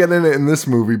once we get in it in this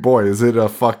movie, boy, is it a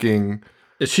fucking...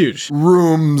 It's huge.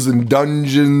 Rooms and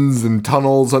dungeons and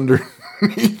tunnels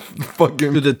underneath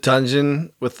fucking... The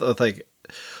dungeon with like...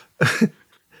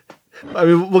 I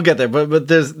mean, we'll get there, but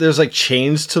there's like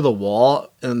chains to the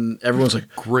wall, and everyone's like,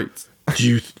 great.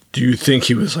 Do you think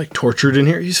he was like tortured in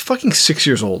here? He's fucking 6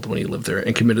 years old when he lived there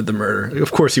and committed the murder. Like,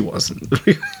 of course he wasn't.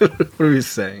 What are we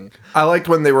saying? I liked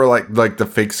when they were like the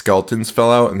fake skeletons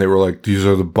fell out and they were like, these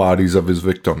are the bodies of his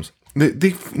victims.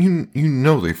 They you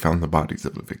know they found the bodies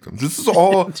of the victims. This is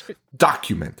all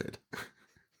documented.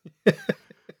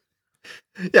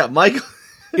 Yeah, Michael.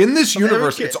 In this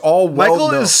universe, it's all well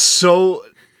Michael known. is so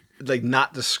like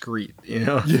not discreet, you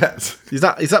know? Yes. He's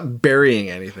not burying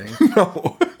anything.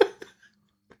 No.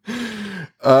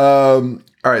 All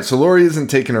right, so Laurie isn't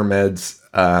taking her meds.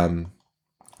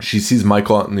 She sees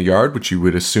Michael out in the yard, which you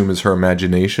would assume is her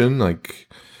imagination.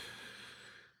 Like,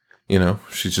 you know,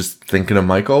 she's just thinking of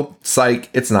Michael. Psych,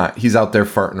 it's not. He's out there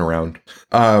farting around.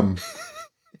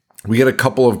 We get a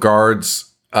couple of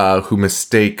guards who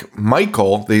mistake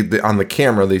Michael. They on the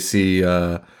camera they see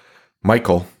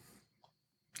Michael,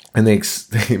 and they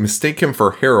mistake him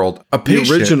for Harold, a patient.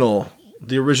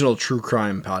 The original true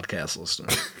crime podcast listener.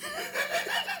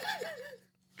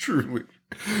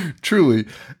 Truly.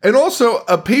 And also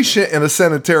a patient in a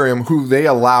sanitarium who they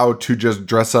allow to just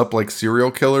dress up like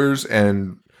serial killers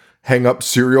and hang up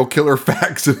serial killer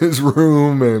facts in his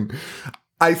room. And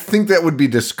I think that would be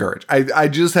discouraged. I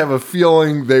just have a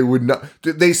feeling they would not.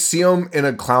 They see him in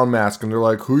a clown mask and they're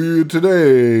like, "Who are you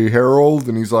today, Harold?"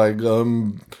 And he's like,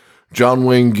 John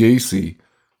Wayne Gacy.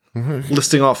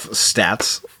 Listing off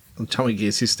stats. John Wayne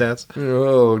Gacy stats.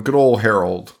 Oh, good old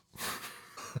Harold.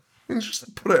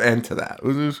 Just put an end to that.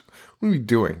 What are we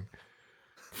doing?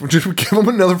 Just give them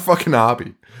another fucking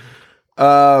hobby.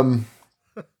 But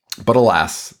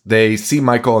alas, they see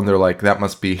Michael and they're like, that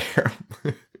must be Harold.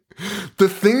 The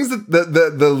things that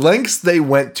the lengths they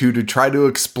went to try to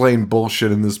explain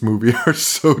bullshit in this movie are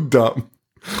so dumb.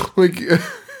 Like,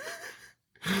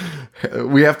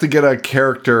 we have to get a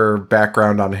character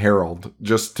background on Harold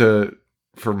just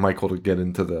for Michael to get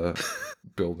into the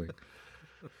building.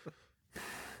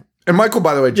 And Michael,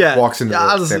 by the way, just walks into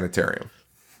the sanitarium.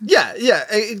 Yeah.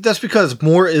 That's because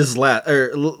more is less,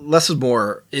 or less is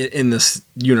more in this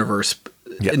universe.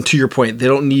 Yes. And to your point, they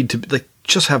don't need to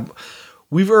just have.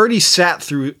 We've already sat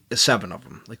through 7 of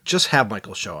them. Like, just have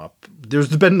Michael show up.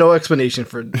 There's been no explanation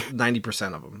for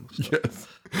 90% of them. So. Yes,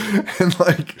 and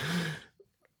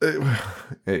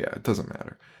it doesn't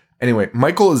matter. Anyway,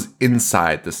 Michael is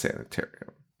inside the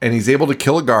sanitarium, and he's able to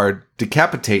kill a guard,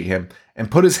 decapitate him, and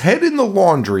put his head in the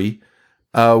laundry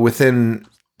within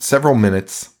several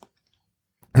minutes.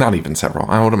 Not even several.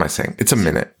 What am I saying? It's a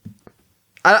minute.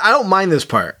 I don't mind this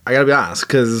part. I gotta be honest,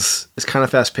 because it's kind of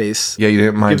fast paced. Yeah, you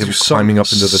didn't mind him climbing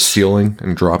up into the ceiling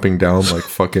and dropping down like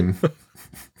fucking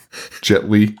Jet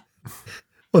Li.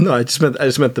 Well, no, I just meant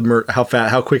the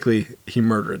how quickly he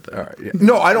murdered them. Yeah.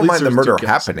 No, I don't mind the murder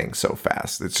happening so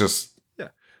fast. It's just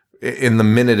in the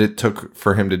minute it took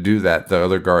for him to do that,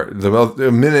 the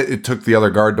minute it took the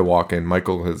other guard to walk in,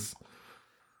 Michael has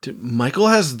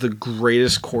the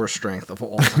greatest core strength of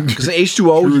all time. Because in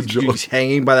H2O, he's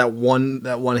hanging by that one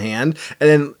hand, and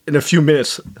then in a few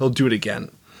minutes he'll do it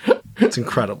again. It's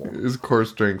incredible. His core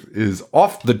strength is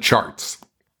off the charts.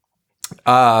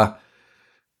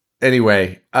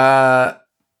 Anyway,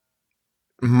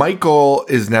 Michael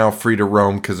is now free to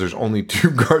roam because there's only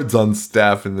 2 guards on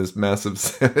staff in this massive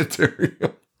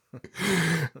sanitarium.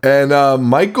 And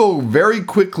Michael very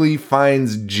quickly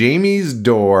finds Jamie's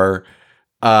door.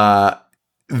 The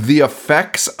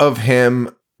effects of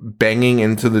him banging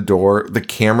into the door, the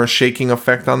camera shaking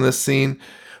effect on this scene.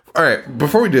 All right,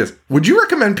 before we do this, would you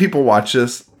recommend people watch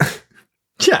this?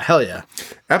 Yeah, hell yeah.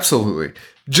 Absolutely.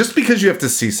 Just because you have to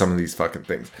see some of these fucking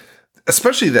things.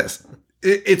 Especially this.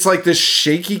 It's like this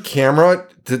shaky camera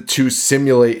to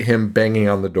simulate him banging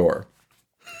on the door.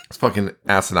 It's fucking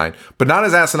asinine. But not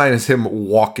as asinine as him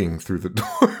walking through the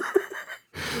door.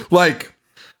 Like,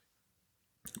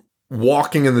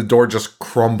 walking in the door just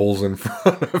crumbles in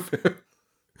front of him.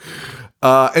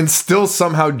 And still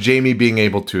somehow Jamie being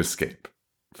able to escape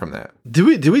from that.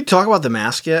 Did we talk about the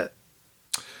mask yet?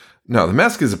 No, the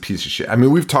mask is a piece of shit. I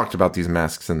mean, we've talked about these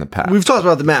masks in the past. We've talked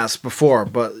about the mask before,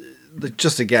 but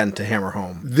just again to hammer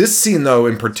home. This scene, though,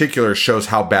 in particular, shows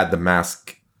how bad the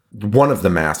mask, one of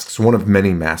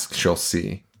many masks you'll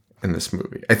see in this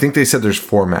movie. I think they said there's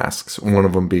 4 masks, one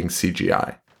of them being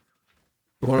CGI.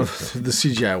 One of the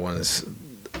CGI one is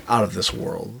out of this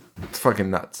world. It's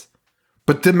fucking nuts.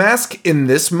 But the mask in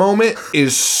this moment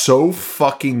is so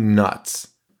fucking nuts.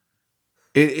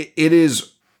 It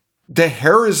is, the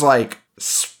hair is like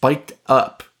spiked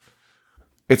up.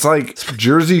 It's like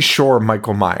Jersey Shore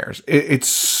Michael Myers. It's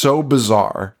so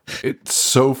bizarre. It's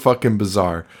so fucking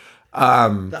bizarre.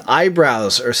 The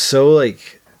eyebrows are so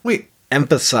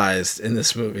emphasized in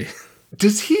this movie.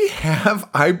 Does he have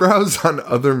eyebrows on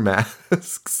other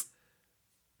masks?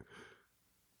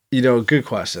 Good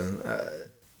question.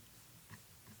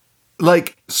 I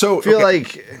feel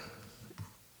like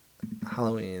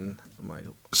Halloween.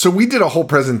 So we did a whole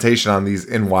presentation on these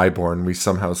in Wyborn. We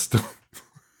somehow still.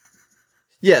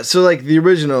 Yeah, so the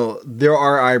original, there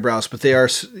are eyebrows, but they are,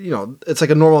 it's like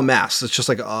a normal mask. It's just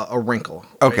like a wrinkle.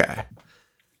 Right? Okay.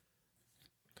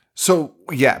 So,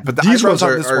 yeah, but the these eyebrows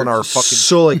on this one are fucking...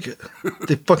 So,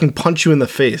 they fucking punch you in the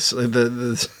face.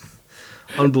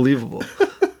 Unbelievable.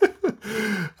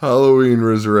 Halloween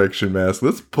Resurrection Mask.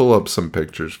 Let's pull up some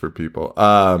pictures for people.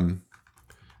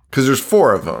 Because there's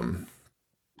 4 of them.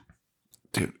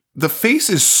 Dude, the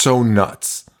face is so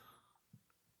nuts.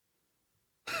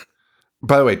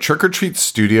 By the way, Trick or Treat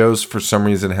Studios, for some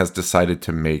reason, has decided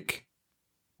to make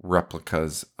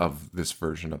replicas of this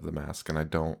version of the mask, and I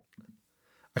don't.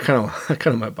 I kind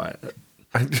of might buy it.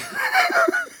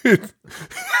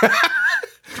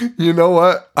 You know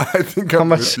what? I think I'm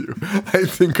with you. I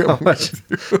think I'm with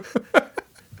you.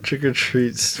 Trick or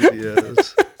Treat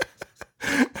Studios.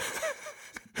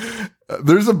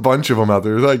 There's a bunch of them out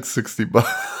there. They're like $60.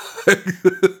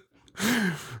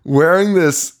 Wearing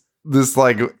this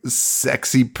like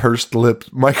sexy pursed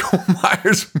lips Michael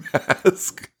Myers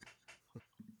mask.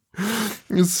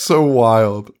 It's so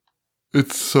wild.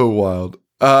 It's so wild.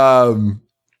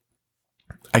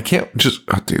 I can't just,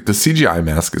 dude, the CGI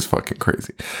mask is fucking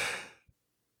crazy.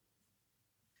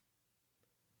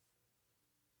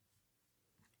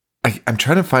 I'm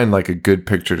trying to find like a good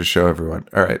picture to show everyone.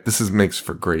 All right, makes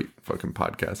for great fucking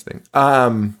podcasting.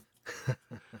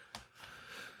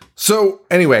 So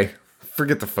anyway,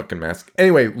 forget the fucking mask.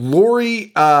 Anyway,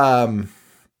 Laurie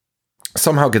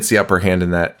somehow gets the upper hand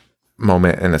in that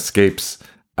moment and escapes.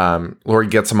 Laurie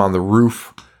gets him on the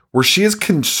roof, where she has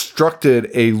constructed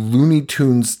a Looney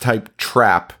Tunes type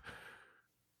trap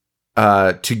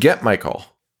to get Michael.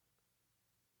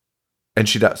 And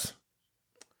she does.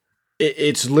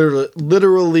 It's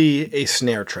literally a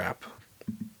snare trap.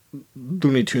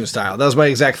 Looney Tunes style. That was my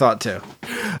exact thought too.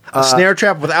 A snare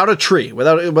trap without a tree.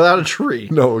 Without a tree.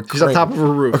 No, she's on top of a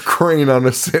roof. A crane on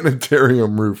a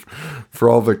sanitarium roof for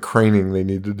all the craning they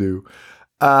need to do.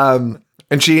 And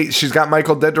she's got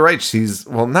Michael dead to rights.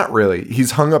 Not really.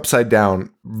 He's hung upside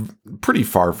down pretty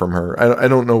far from her. I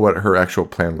don't know what her actual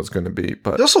plan was going to be,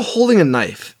 but he's also holding a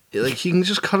knife. Like, he can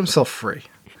just cut himself free.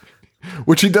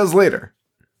 Which he does later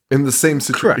in the same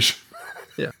situation.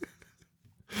 Correct.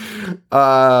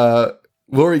 Yeah.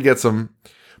 Laurie gets him,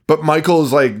 but Michael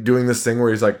is like doing this thing where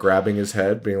he's like grabbing his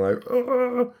head, being like,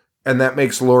 oh, and that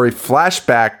makes Laurie flash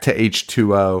back to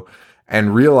H2O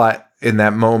and realize in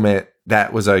that moment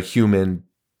that was a human,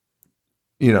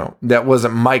 that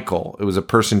wasn't Michael. It was a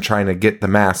person trying to get the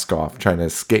mask off, trying to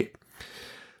escape.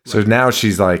 So now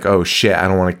she's like, oh shit, I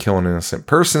don't want to kill an innocent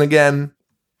person again.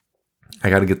 I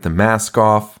got to get the mask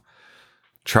off.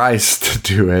 Tries to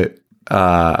do it.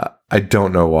 I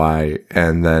don't know why.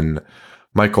 And then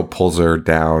Michael pulls her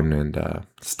down and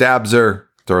stabs her,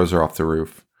 throws her off the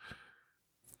roof.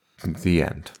 The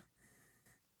end.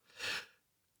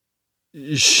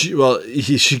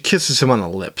 She kisses him on the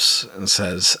lips and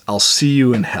says, "I'll see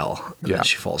you in hell." And then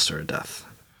she falls to her death.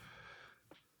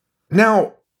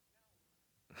 Now,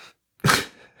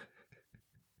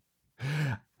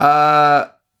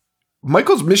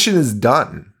 Michael's mission is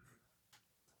done.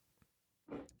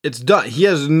 It's done. He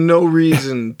has no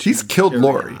reason to. He's killed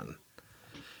Laurie.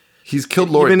 He's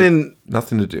killed Laurie. Even in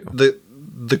nothing to do.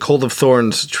 The Cold of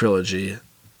Thorns trilogy,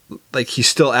 like, he's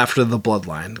still after the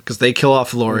bloodline because they kill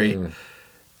off Laurie, and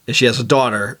she has a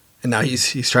daughter, and now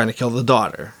he's trying to kill the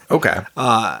daughter. Okay.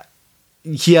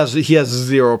 He has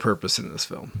zero purpose in this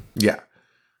film. Yeah.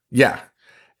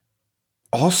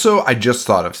 Also, I just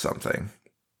thought of something.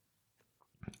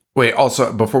 Wait,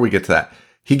 also, before we get to that,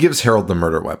 he gives Harold the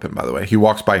murder weapon, by the way. He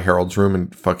walks by Harold's room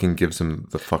and fucking gives him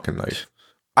the fucking knife.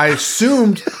 I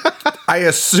assumed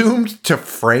to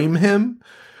frame him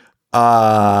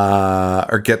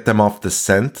or get them off the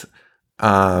scent.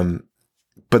 But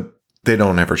they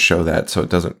don't ever show that, so it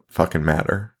doesn't fucking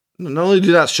matter. Not only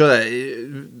do not show that,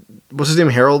 what's his name,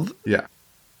 Harold? Yeah.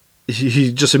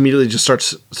 He just immediately just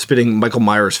starts spitting Michael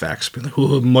Myers facts. Being like,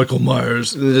 oh, Michael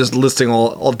Myers. And just listing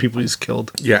all the people he's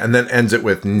killed. Yeah, and then ends it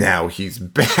with, now he's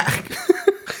back.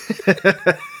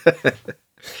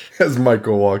 As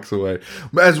Michael walks away.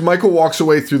 As Michael walks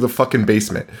away through the fucking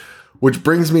basement. Which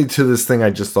brings me to this thing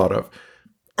I just thought of.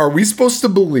 Are we supposed to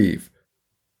believe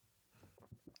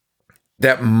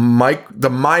that the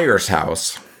Myers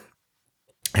house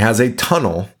has a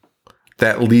tunnel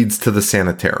that leads to the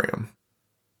sanitarium?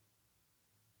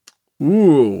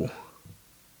 Ooh.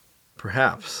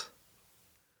 Perhaps.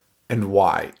 And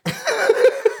why?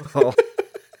 Oh.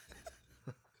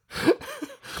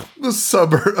 The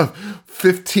suburb, a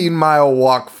 15-mile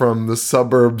walk from the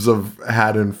suburbs of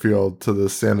Haddonfield to the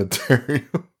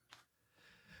sanitarium.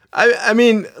 I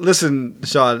mean, listen,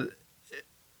 Sean,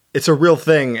 it's a real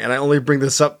thing, and I only bring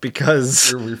this up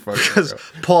because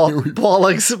Paul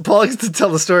likes to tell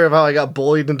the story of how I got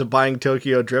bullied into buying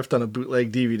Tokyo Drift on a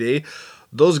bootleg DVD.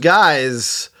 Those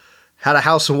guys had a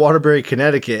house in Waterbury,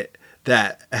 Connecticut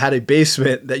that had a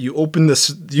basement that you opened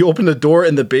the door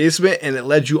in the basement and it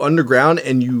led you underground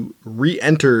and you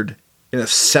re-entered in a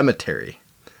cemetery.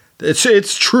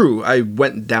 It's true. I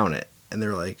went down it and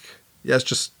they're like, yeah, it's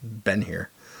just been here.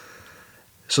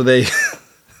 So they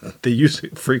They use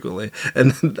it frequently,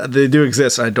 and they do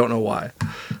exist. I don't know why.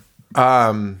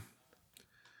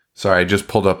 Sorry, I just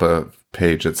pulled up a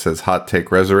page that says hot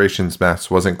take: Resurrection's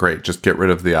mask wasn't great. Just get rid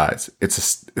of the eyes.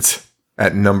 It's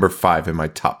at number 5 in my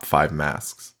top 5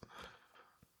 masks.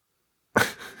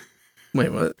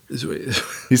 Wait, what?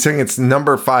 He's saying it's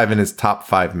number 5 in his top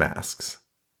 5 masks.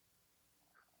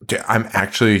 Dude, I'm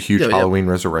actually a huge Halloween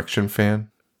Resurrection fan.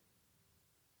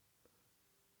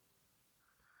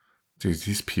 Dude,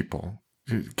 these people.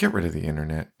 Dude, get rid of the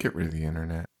internet. Get rid of the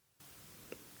internet.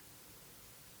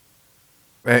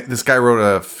 This guy wrote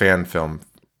a fan film,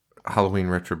 Halloween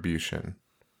Retribution.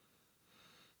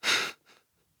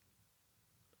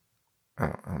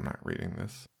 I'm not reading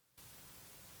this.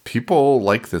 People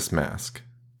like this mask.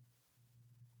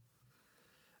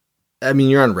 I mean,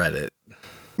 you're on Reddit.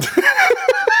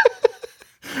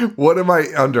 What am I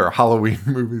under? Halloween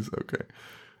movies? Okay.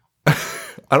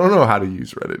 I don't know how to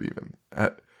use Reddit even.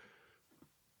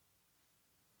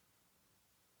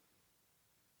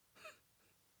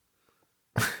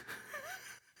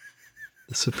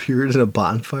 Disappeared in a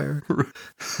bonfire?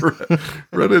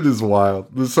 Reddit is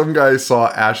wild. Some guy saw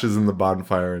ashes in the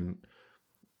bonfire and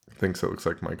thinks it looks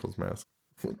like Michael's mask.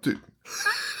 Dude.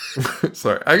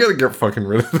 Sorry, I gotta get fucking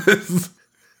rid of this.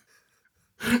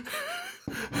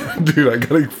 Dude, I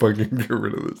gotta fucking get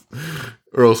rid of this.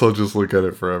 Or else I'll just look at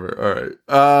it forever. Alright.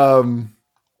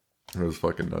 It was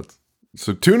fucking nuts.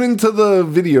 So tune into the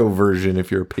video version if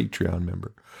you're a Patreon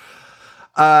member.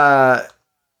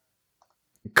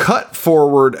 Cut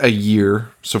forward a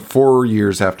year, so 4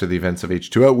 years after the events of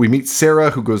H2O, we meet Sarah,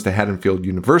 who goes to Haddonfield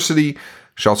University.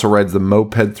 She also rides the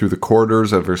moped through the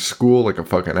corridors of her school like a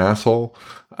fucking asshole.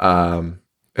 And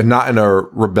not in a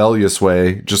rebellious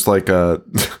way, just like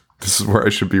this is where I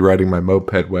should be riding my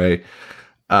moped way.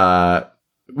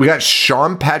 We got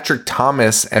Sean Patrick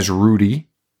Thomas as Rudy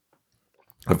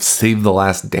of Save the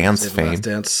Last Dance fame. Last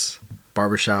Dance,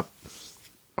 Barbershop.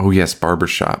 Oh, yes,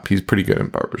 Barbershop. He's pretty good in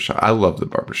Barbershop. I love the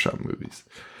Barbershop movies.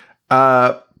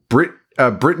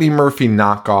 Brittany Murphy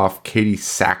knockoff, Katie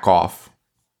Sackhoff.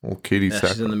 Well, Katie Sackhoff.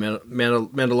 She's in the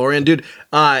Mandalorian. Dude,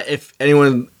 if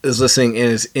anyone is listening and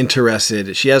is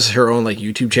interested, she has her own like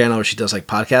YouTube channel where she does like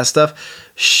podcast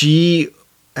stuff. She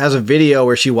has a video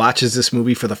where she watches this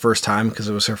movie for the first time because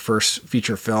it was her first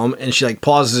feature film, and she like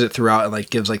pauses it throughout and like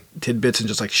gives like tidbits and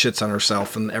just like shits on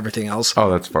herself and everything else.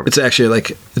 Oh, that's fun. It's actually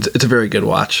like it's a very good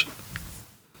watch.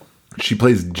 She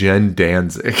plays Jen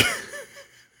Danzig.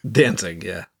 Danzig,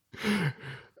 yeah.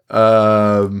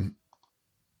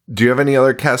 Do you have any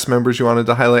other cast members you wanted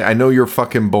to highlight? I know your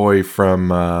fucking boy from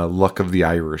Luck of the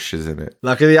Irish is in it.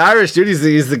 Luck of the Irish, dude.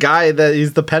 He's the guy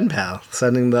he's the pen pal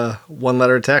sending the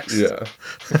 1-letter text. Yeah.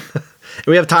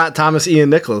 We have Thomas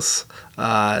Ian Nicholas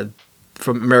from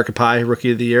American Pie,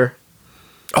 Rookie of the Year.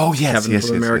 Oh, yes. Kevin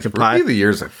from American Pie. Rookie of the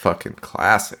Year is a fucking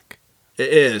classic.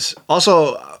 It is.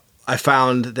 Also, I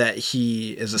found that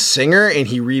he is a singer and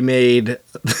he remade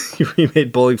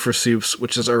Bowling for Soups,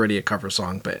 which is already a cover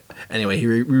song. But anyway, he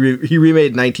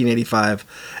remade 1985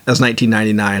 as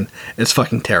 1999. It's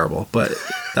fucking terrible, but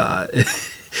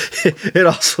it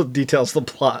also details the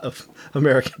plot of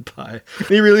American Pie. And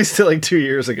he released it like 2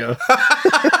 years ago.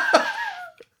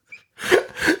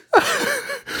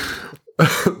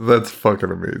 That's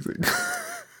fucking amazing.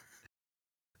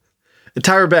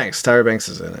 Tyra Banks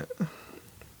is in it.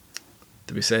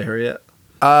 Did we say her yet?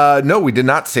 No, we did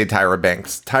not say Tyra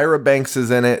Banks. Tyra Banks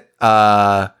is in it.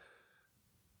 We're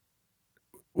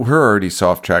already so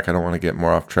off track. I don't want to get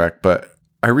more off track, but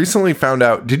I recently found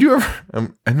out. Did you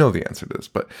ever? I know the answer to this,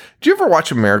 but did you ever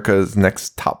watch America's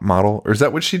Next Top Model? Or is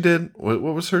that what she did? What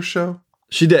was her show?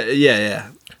 She did.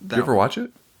 Yeah. Did you ever watch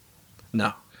it?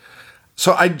 No.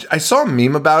 So I saw a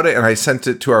meme about it and I sent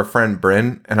it to our friend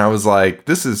Bryn and I was like,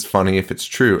 this is funny if it's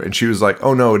true. And she was like,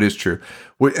 oh no, it is true.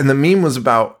 And the meme was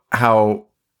about how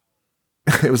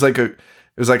it was like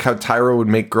how Tyra would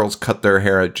make girls cut their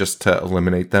hair just to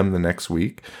eliminate them the next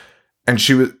week. And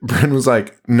Bryn was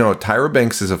like, no, Tyra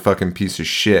Banks is a fucking piece of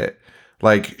shit.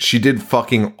 Like she did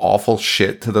fucking awful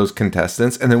shit to those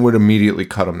contestants and then would immediately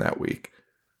cut them that week.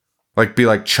 Like, be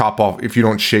like, chop off. If you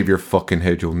don't shave your fucking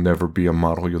head, you'll never be a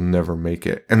model. You'll never make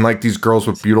it. And, like, these girls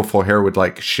with beautiful hair would,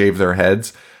 like, shave their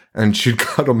heads. And she'd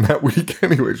cut them that week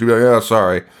anyway. She'd be like, yeah,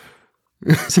 sorry.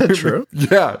 Is that true?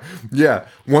 Yeah.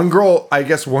 One girl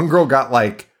got,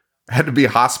 like, had to be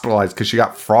hospitalized because she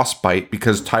got frostbite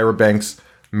because Tyra Banks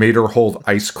made her hold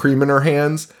ice cream in her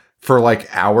hands for,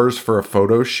 like, hours for a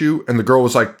photo shoot. And the girl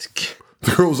was like,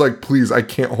 The girl was like, please, I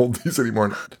can't hold these anymore.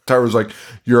 And Tyra was like,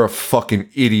 you're a fucking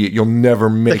idiot. You'll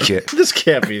never make it. This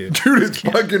can't be. Dude, it's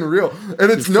fucking real.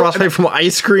 And it's no frostbite from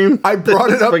ice cream. I brought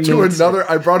it up to another.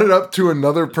 I brought it up to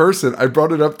another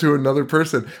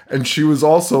person. And she was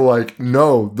also like,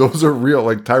 no, those are real.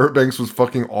 Like Tyra Banks was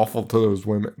fucking awful to those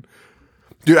women.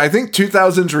 Dude, I think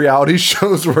 2000s reality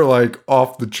shows were like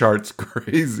off the charts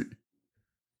crazy.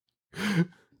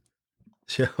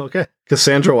 Yeah, okay.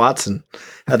 Cassandra Watson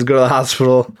had to go to the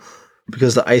hospital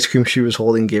because the ice cream she was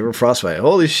holding gave her frostbite.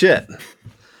 Holy shit.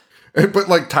 But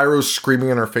like Tyra's screaming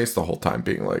in her face the whole time,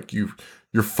 being like,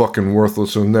 you're fucking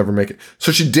worthless, you'll never make it.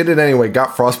 So she did it anyway,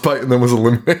 got frostbite, and then was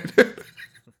eliminated.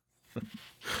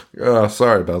 Oh,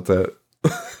 sorry about that.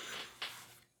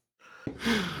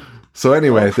 So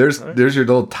anyway, there's your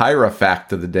little Tyra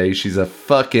fact of the day. She's a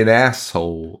fucking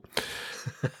asshole.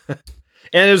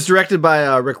 And it was directed by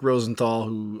Rick Rosenthal,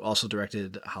 who also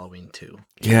directed Halloween 2.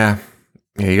 Yeah,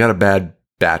 you got a bad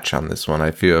batch on this one.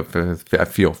 I feel for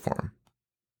him.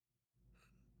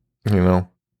 You know,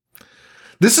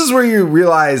 this is where you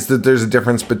realize that there's a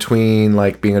difference between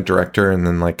like being a director and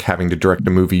then like having to direct a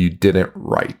movie you didn't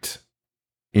write.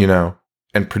 You know,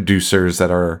 and producers that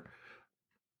are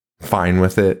fine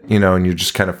with it. You know, and you're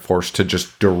just kind of forced to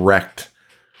just direct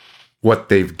what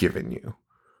they've given you.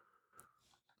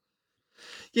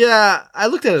 Yeah, I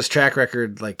looked at his track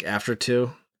record like after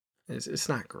 2. It's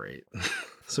not great.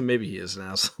 So maybe he is an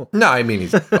asshole. No, I mean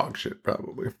he's dog shit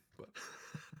probably.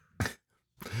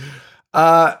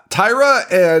 Tyra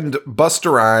and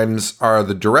Busta Rhymes are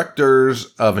the directors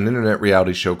of an internet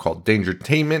reality show called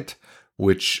Dangertainment,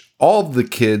 which all the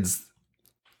kids,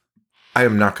 I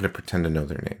am not going to pretend to know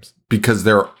their names because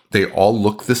they all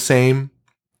look the same.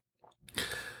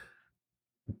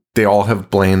 They all have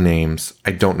bland names.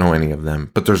 I don't know any of them,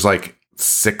 but there's like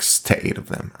 6 to 8 of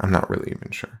them. I'm not really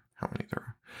even sure how many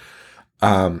there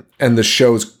are. And the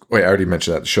show's, wait, I already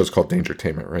mentioned that. The show's called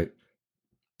Dangertainment, right?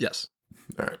 Yes.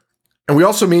 All right. And we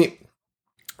also meet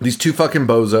these 2 fucking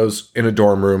bozos in a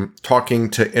dorm room talking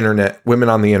to women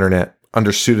on the internet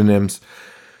under pseudonyms.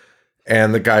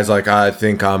 And the guy's like, I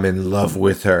think I'm in love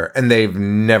with her. And they've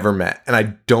never met. And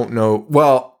I don't know.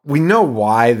 Well, we know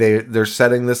why they're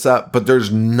setting this up, but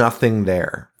there's nothing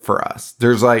there for us.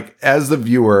 There's like, as the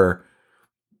viewer,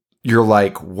 you're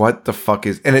like, what the fuck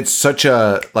is, and it's such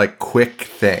a like quick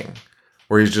thing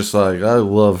where he's just like, I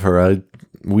love her.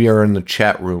 We are in the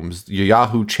chat rooms,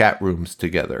 Yahoo chat rooms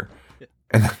together.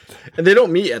 And they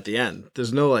don't meet at the end.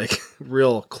 There's no like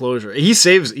real closure. He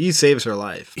saves her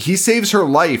life. He saves her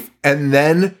life. And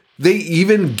then they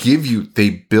even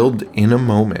they build in a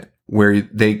moment where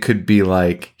they could be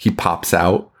like, he pops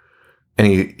out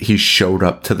and he showed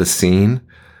up to the scene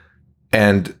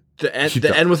and the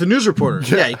end with the news reporter.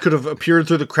 Yeah, he could have appeared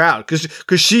through the crowd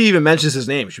because she even mentions his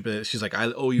name. She's like,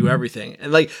 I owe you everything.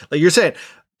 And like you're saying,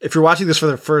 if you're watching this for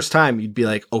the first time, you'd be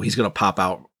like, oh, he's going to pop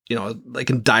out. You know, like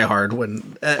in Die Hard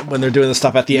when they're doing the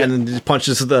stuff at the end and he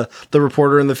punches the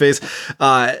reporter in the face,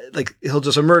 like he'll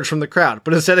just emerge from the crowd.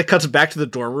 But instead, it cuts back to the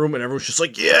dorm room and everyone's just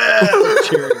like, yeah,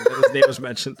 cheering that his name was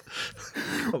mentioned.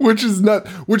 Which is nuts.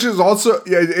 Which is also,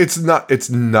 yeah, it's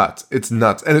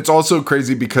nuts. And it's also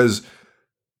crazy because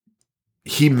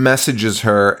he messages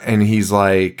her and he's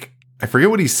like, I forget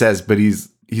what he says, but he's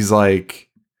like,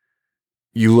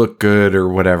 you look good or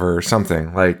whatever, or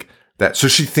something like that. So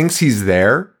she thinks he's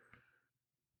there.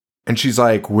 And she's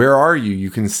like, where are you?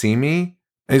 You can see me?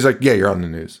 And he's like, yeah, you're on the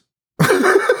news.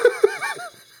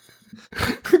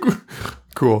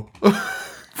 Cool.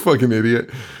 Fucking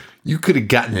idiot. You could have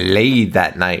gotten laid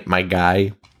that night, my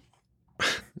guy.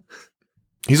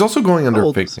 He's also going under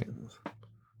a fake name.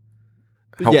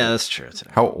 Yeah, that's true.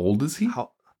 How old is he?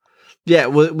 Yeah,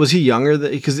 was he younger?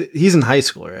 Because he's in high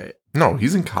school, right? No,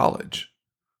 he's in college.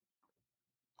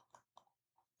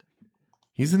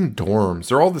 He's in dorms.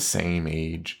 They're all the same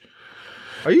age.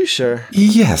 Are you sure?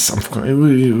 Yes. What are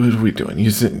we doing?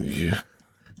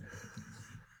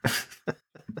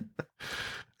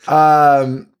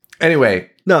 Anyway.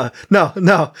 No.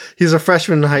 He's a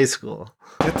freshman in high school.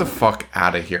 Get the fuck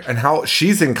out of here. And how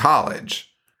she's in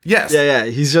college. Yes. Yeah.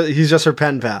 He's just her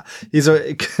pen pal. He's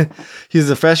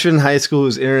a freshman in high school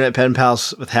who's internet pen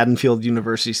pals with Haddonfield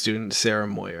University student Sarah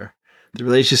Moyer. The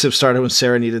relationship started when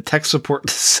Sarah needed tech support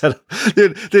to set up.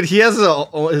 Dude, he has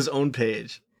his own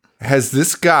page. Has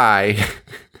this guy,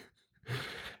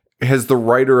 has the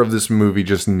writer of this movie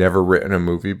just never written a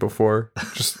movie before?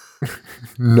 Just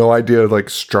no idea, like,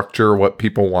 structure, what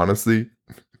people want to see?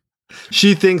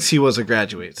 She thinks he was a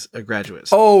graduate.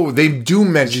 Oh, they do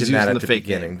mention that at the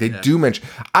beginning. They do mention.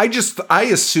 I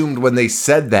assumed when they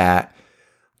said that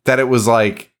it was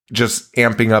like just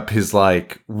amping up his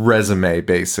like resume,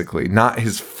 basically, not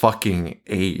his fucking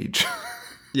age.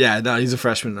 Yeah, no, he's a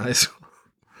freshman in high school.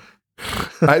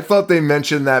 I thought they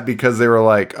mentioned that because they were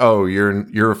like, "Oh,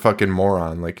 you're a fucking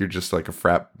moron. Like you're just like a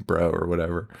frat bro or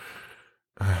whatever."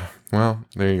 Well,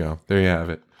 there you go. There you have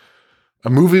it. A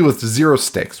movie with zero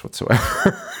stakes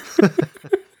whatsoever.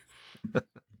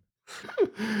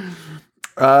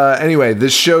 Anyway,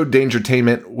 this show,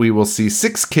 Dangertainment, we will see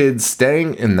 6 kids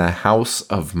staying in the house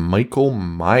of Michael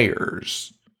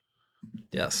Myers.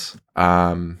 Yes.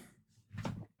 I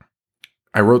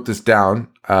wrote this down.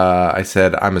 I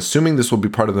said, I'm assuming this will be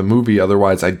part of the movie.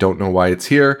 Otherwise, I don't know why it's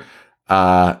here.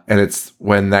 And it's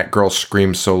when that girl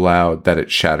screams so loud that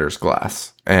it shatters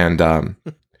glass. And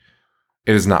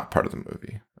it is not part of the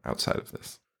movie outside of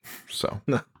this. So.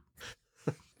 No.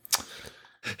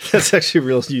 That's actually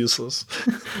real useless.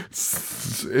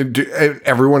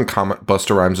 Everyone comment.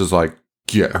 Busta Rhymes is like,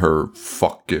 get her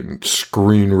fucking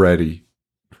screen ready.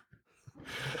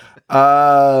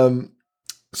 So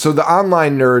the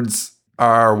online nerds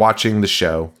are watching the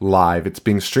show live. It's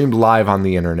being streamed live on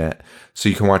the internet. So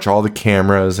you can watch all the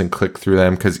cameras and click through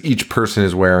them because each person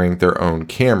is wearing their own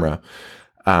camera.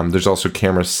 There's also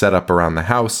cameras set up around the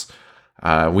house.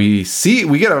 We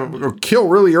get a kill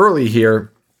really early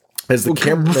here as the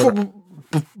camera.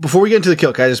 Before we get into the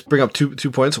kill, can I just bring up two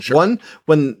points? Sure. One,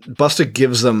 when Busta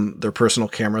gives them their personal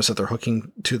cameras that they're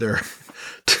hooking to their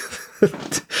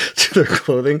to their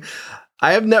clothing.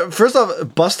 I have never. First off,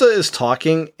 Busta is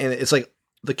talking, and it's like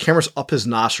the camera's up his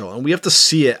nostril, and we have to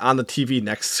see it on the TV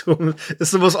next to him.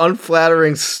 It's the most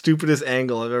unflattering, stupidest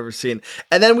angle I've ever seen.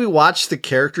 And then we watch the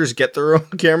characters get their own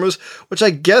cameras, which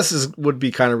I guess would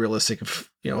be kind of realistic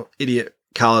if idiot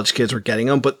college kids were getting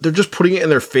them, but they're just putting it in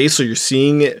their face, so you're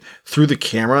seeing it through the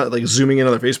camera, like zooming in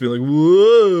on their face, being like,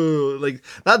 "Whoa!" Like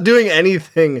not doing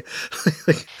anything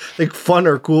like fun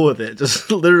or cool with it, just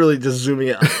literally just zooming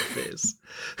it on their face.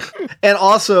 And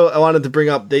also, I wanted to bring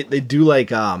up they do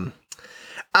like I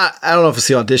don't know if it's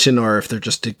the audition or if they're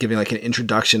just giving like an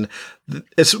introduction.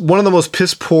 It's one of the most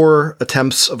piss poor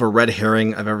attempts of a red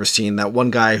herring I've ever seen. That one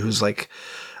guy who's like.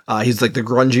 He's like the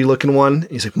grungy looking one.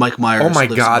 He's like Mike Myers. Oh my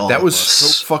god, that was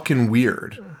so fucking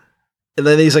weird. And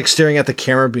then he's like staring at the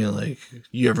camera, being like,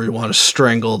 "You ever want to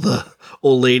strangle the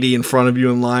old lady in front of you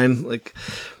in line?" Like,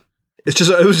 it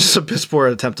was just a piss poor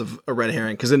attempt of a red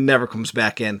herring because it never comes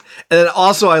back in. And then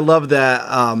also, I love that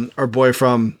our boy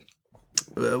from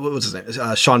what was his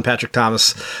name, Sean Patrick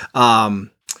Thomas.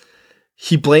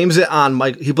 He blames it on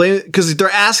Mike. He blames because they're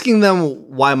asking them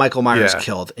why Michael Myers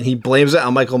killed, and he blames it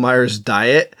on Michael Myers'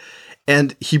 diet.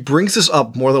 And he brings this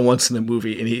up more than once in the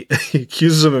movie, and he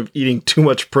accuses him of eating too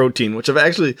much protein, which I've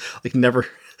actually like never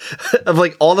of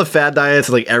like all the fad diets,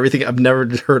 like everything. I've never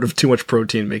heard of too much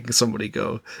protein making somebody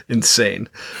go insane.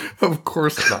 Of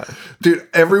course not, dude.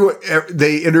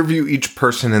 They interview each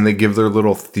person and they give their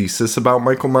little thesis about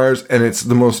Michael Myers, and it's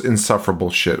the most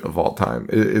insufferable shit of all time.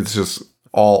 It's just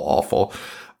all awful.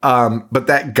 But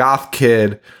that goth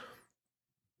kid,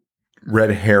 red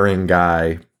herring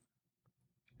guy,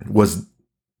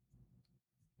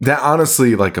 that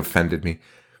honestly like offended me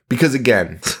because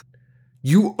again,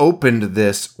 you opened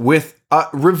this with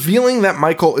revealing that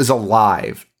Michael is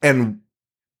alive and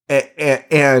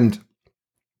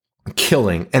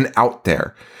killing and out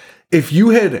there. If you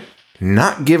had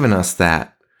not given us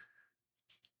that,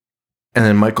 and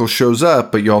then Michael shows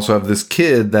up, but you also have this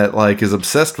kid that like is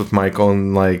obsessed with Michael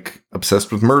and like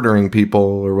obsessed with murdering people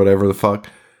or whatever the fuck.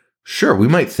 Sure, we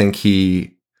might think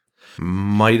he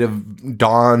might have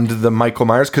donned the Michael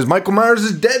Myers because Michael Myers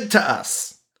is dead to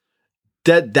us.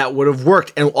 That would have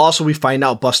worked. And also we find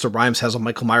out Busta Rhymes has a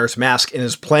Michael Myers mask and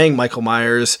is playing Michael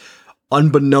Myers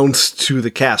unbeknownst to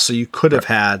the cast. So you could have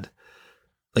had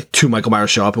like 2 Michael Myers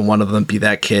show up and one of them be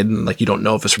that kid. And like, you don't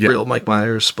know if it's real Mike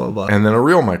Myers, blah, blah. And then a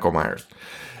real Michael Myers.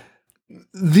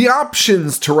 The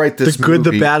options to write this the good,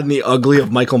 movie, the bad, and the ugly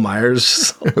of Michael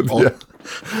Myers.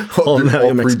 all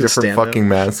 3 different fucking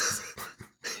masks.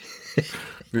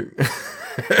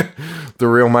 The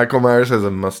real Michael Myers has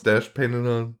a mustache painted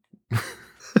on.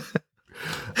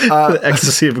 The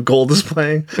ecstasy of gold is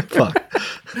playing. Fuck.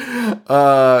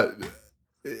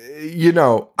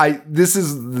 This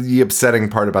is the upsetting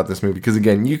part about this movie because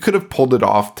again, you could have pulled it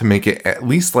off to make it at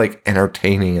least like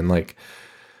entertaining and like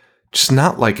just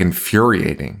not like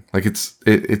infuriating. Like it's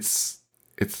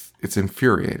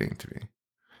infuriating to me.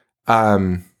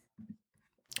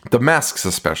 The masks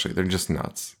especially, they're just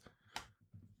nuts.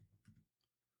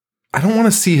 I don't want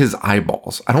to see his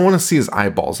eyeballs. I don't want to see his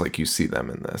eyeballs like you see them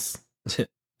in this.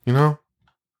 You know?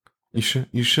 You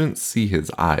shouldn't see his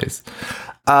eyes.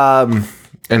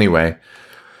 Anyway.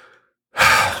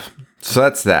 So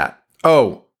that's that.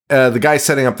 Oh, the guy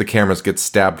setting up the cameras gets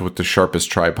stabbed with the sharpest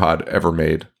tripod ever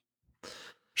made.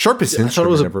 Sharpest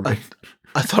instrument ever made.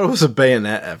 I thought it was a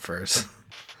bayonet at first.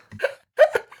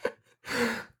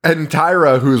 And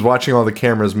Tyra, who's watching all the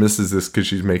cameras, misses this because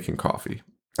she's making coffee.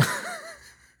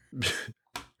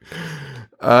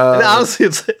 And honestly,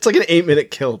 it's like an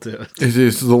 8-minute kill, too. It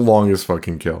is the longest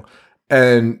fucking kill.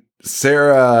 And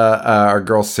Sarah, our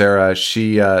girl Sarah,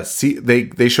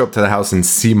 they show up to the house and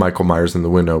see Michael Myers in the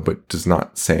window, but does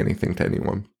not say anything to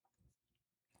anyone.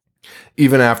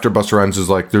 Even after Busta Rhymes is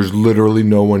like, there's literally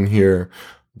no one here.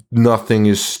 Nothing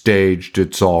is staged.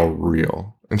 It's all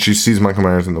real. And she sees Michael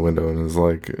Myers in the window and is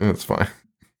like, it's fine.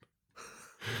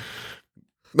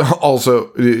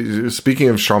 Also, speaking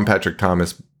of Sean Patrick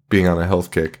Thomas being on a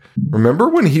health kick, remember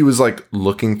when he was like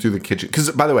looking through the kitchen? Because,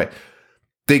 by the way,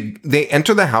 they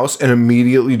enter the house and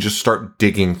immediately just start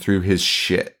digging through his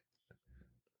shit.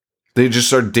 They just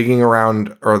start digging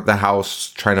around the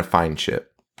house trying to find shit.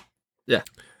 Yeah.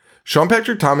 Sean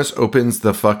Patrick Thomas opens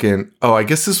the fucking... Oh, I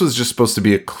guess this was just supposed to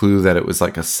be a clue that it was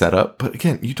like a setup. But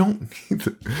again, you don't need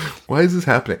to... Why is this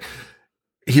happening?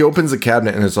 He opens the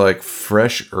cabinet and it's like,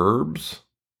 fresh herbs?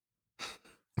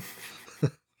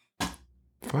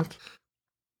 What?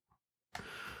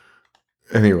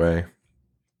 Anyway.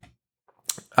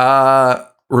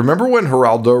 Remember when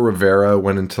Geraldo Rivera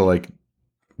went into like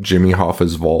Jimmy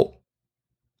Hoffa's vault?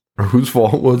 Or whose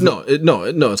fault was it? No,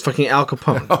 it's fucking Al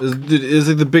Capone. It's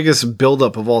like the biggest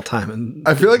buildup of all time. And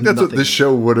I feel like that's what this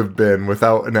show would have been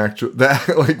without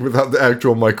without the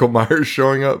actual Michael Myers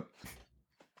showing up.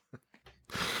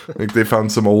 Like they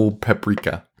found some old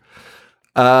paprika.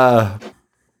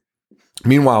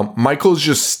 Meanwhile, Michael's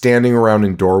just standing around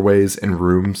in doorways and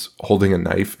rooms holding a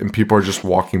knife, and people are just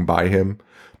walking by him.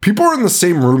 People are in the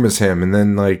same room as him and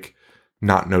then like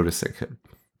not noticing him.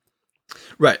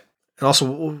 Right. And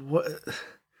also, what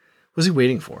was he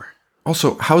waiting for?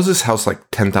 Also, how is this house like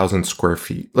 10,000 square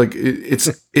feet? Like it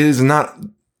is not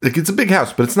like it's a big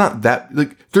house, but it's not that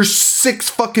like there's 6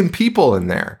 fucking people in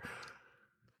there.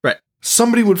 Right.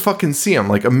 Somebody would fucking see him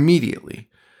like immediately.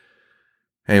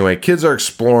 Anyway, kids are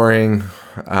exploring.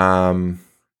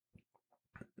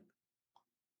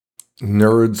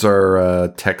 Nerds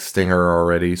are texting her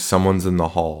already. Someone's in the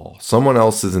hall. Someone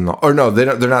else is in the... Or no,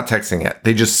 they're not texting yet.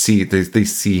 They just see... They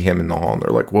see him in the hall and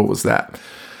they're like, what was that?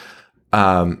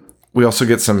 We also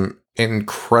get some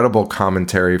incredible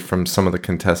commentary from some of the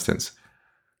contestants.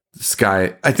 This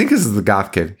guy... I think this is the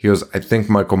goth kid. He goes, I think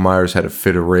Michael Myers had a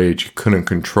fit of rage he couldn't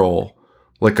control.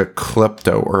 Like a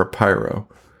klepto or a pyro.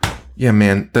 Yeah,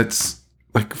 man. That's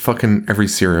like fucking every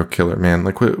serial killer, man.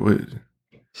 Like what what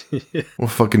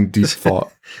fucking deep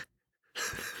thought.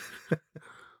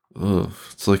 Ugh,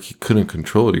 it's like he couldn't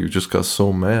control it. He just got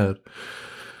so mad.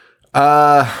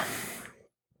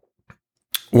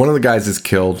 One of the guys is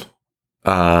killed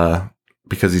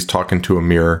because he's talking to a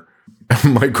mirror.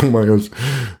 Michael Myers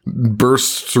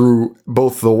bursts through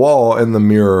both the wall and the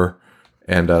mirror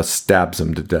and stabs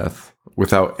him to death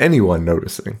without anyone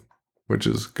noticing, which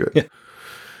is good. Yeah.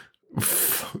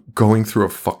 Going through a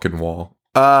fucking wall.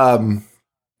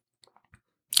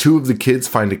 2 of the kids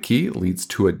find a key. It leads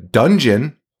to a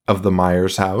dungeon of the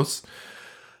Myers house,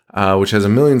 which has a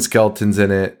million skeletons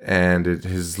in it. And it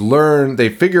has learned, they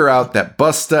figure out that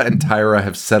Busta and Tyra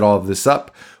have set all of this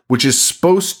up, which is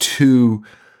supposed to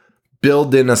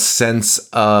build in a sense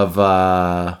of,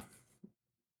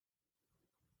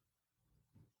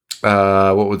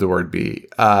 what would the word be?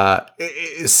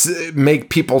 Make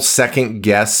people second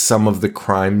guess some of the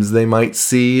crimes they might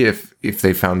see if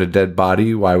they found a dead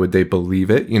body. Why would they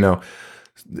believe it? You know,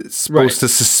 it's supposed to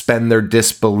suspend their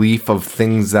disbelief of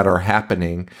things that are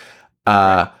happening.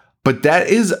 But that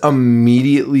is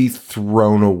immediately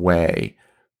thrown away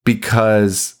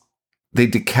because they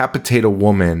decapitate a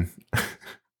woman.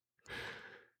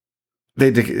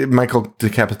 Michael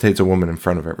decapitates a woman in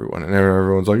front of everyone, and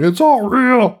everyone's like, "It's all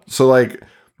real." So, like,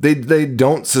 they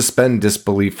don't suspend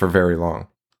disbelief for very long,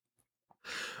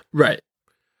 right?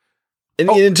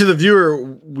 And to the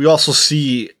viewer, we also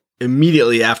see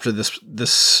immediately after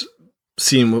this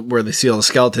scene where they see all the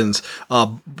skeletons.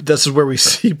 This is where we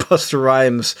see Busta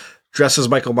Rhymes dressed as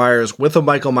Michael Myers with a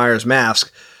Michael Myers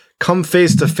mask, come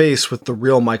face to face with the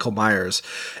real Michael Myers,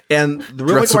 and the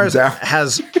real Michael Myers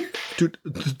has. Dude,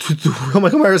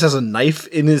 Michael Myers has a knife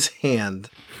in his hand.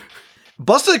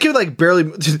 Busta can like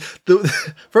barely.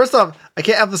 First off, I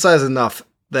can't emphasize enough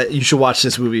that you should watch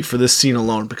this movie for this scene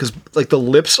alone because like the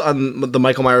lips on the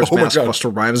Michael Myers mask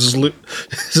Busta Rhymes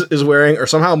is wearing are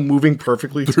somehow moving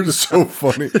perfectly. They're so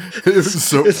funny. It's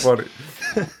so funny.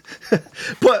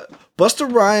 But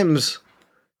Busta Rhymes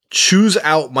chews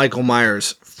out Michael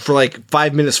Myers for like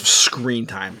 5 minutes of screen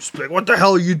time. Just like, what the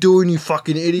hell are you doing, you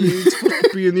fucking idiot? You're supposed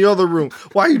to be in the other room.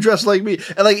 Why are you dressed like me?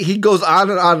 And like he goes on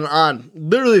and on and on,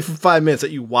 literally for 5 minutes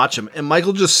that you watch him. And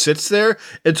Michael just sits there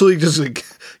until he just like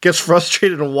gets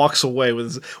frustrated and walks away with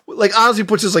his, like honestly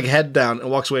puts his like head down and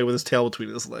walks away with his tail between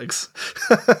his legs.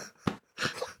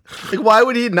 Like, why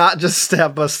would he not just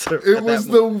stab Buster? It was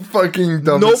the fucking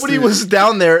dumbest Nobody thing. was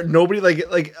down there. Nobody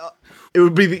like it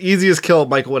would be the easiest kill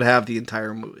Michael would have the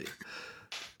entire movie.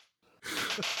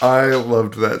 I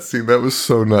loved that scene. That was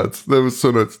so nuts.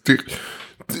 Dude,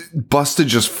 Busta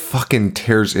just fucking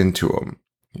tears into him,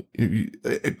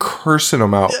 cursing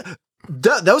him out.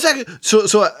 That was actually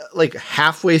so like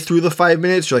halfway through the 5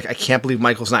 minutes, you're like, I can't believe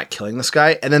Michael's not killing this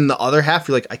guy. And then the other half,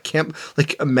 you're like, I can't,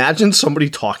 like, imagine somebody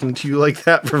talking to you like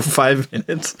that for 5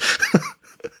 minutes.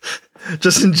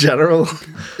 Just in general.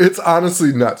 It's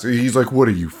honestly nuts. He's like, what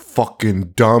are you,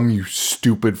 fucking dumb, you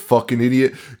stupid fucking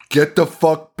idiot? Get the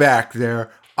fuck back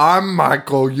there. I'm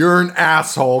Michael. You're an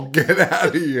asshole. Get out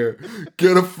of here.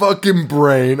 Get a fucking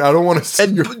brain. I don't want to see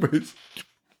your face.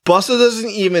 Busta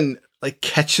doesn't even like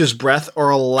catch his breath or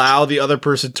allow the other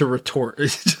person to retort. It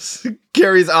just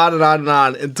carries on and on and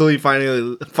on until he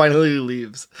finally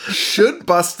leaves. Should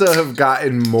Busta have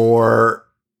gotten more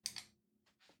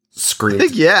screen? I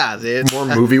think yeah, dude. More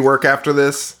movie work after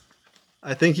this?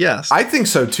 I think yes. I think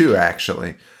so too,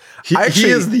 actually. He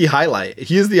is the highlight.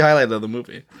 He is the highlight of the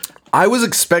movie. I was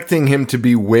expecting him to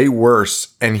be way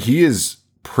worse, and he is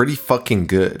pretty fucking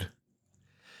good.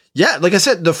 Yeah, like I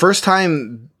said, the first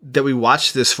time that we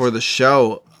watched this for the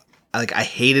show, I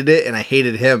hated it and I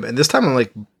hated him. And this time I'm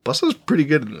like, Busta's pretty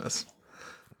good in this.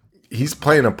 He's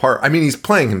playing a part. I mean, he's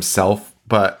playing himself,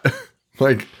 but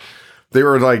like they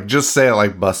were like, just say it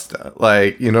like Busta.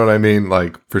 Like, you know what I mean?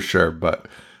 Like for sure. But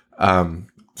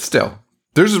still,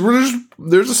 there's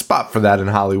a spot for that in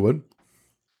Hollywood.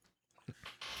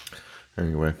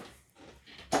 Anyway,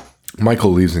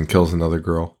 Michael leaves and kills another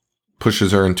girl.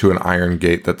 Pushes her into an iron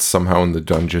gate that's somehow in the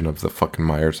dungeon of the fucking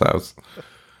Myers house.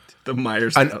 The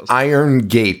Myers house. An iron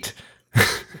gate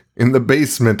in the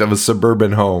basement of a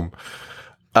suburban home.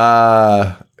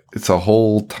 It's a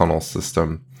whole tunnel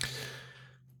system.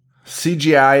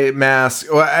 CGI mask.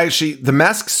 Well, actually, the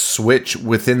masks switch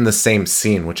within the same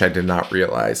scene, which I did not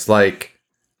realize. Like,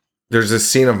 there's a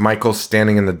scene of Michael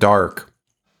standing in the dark,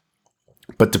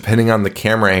 but depending on the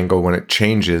camera angle when it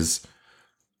changes,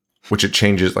 which it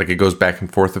changes, like it goes back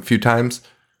and forth a few times.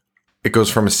 It goes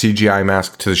from a CGI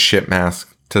mask to the shit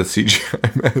mask to the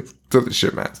CGI mask to the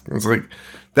shit mask. It's like,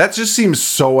 that just seems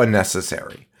so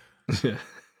unnecessary.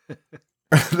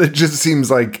 That just seems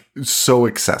like so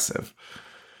excessive.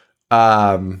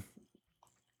 Michael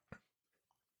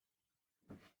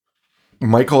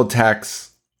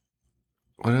attacks.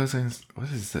 What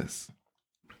is this?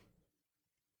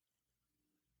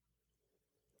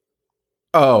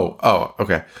 Oh,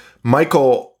 okay.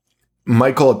 Michael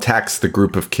attacks the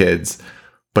group of kids,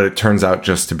 but it turns out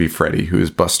just to be Freddy, who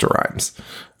is Busta Rhymes,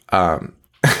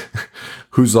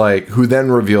 who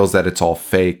then reveals that it's all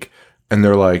fake, and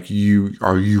they're like,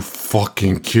 are you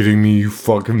fucking kidding me, you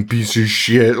fucking piece of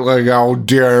shit? Like, how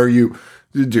dare you?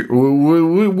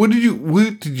 What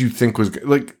did you think was good?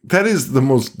 Like, that is the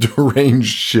most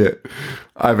deranged shit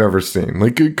I've ever seen.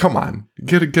 Like, come on,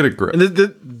 get a grip. And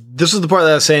this is the part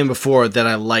that I was saying before that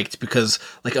I liked, because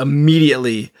like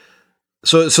immediately,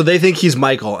 so they think he's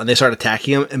Michael and they start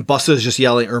attacking him, and Busta is just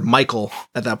yelling, or Michael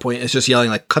at that point is just yelling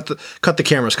like, cut the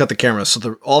cameras.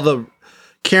 So all the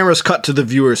cameras cut to the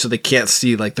viewers so they can't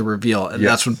see like the reveal. And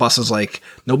that's when Busta's like,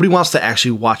 nobody wants to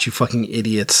actually watch you fucking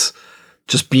idiots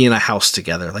just be in a house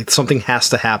together. Like, something has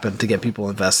to happen to get people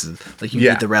invested. Like, you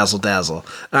need the razzle dazzle.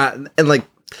 And like,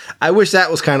 I wish that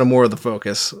was kind of more of the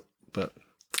focus, but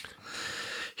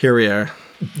here we are.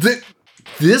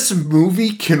 This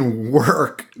movie can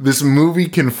work. This movie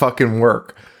can fucking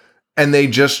work. And they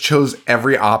just chose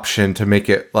every option to make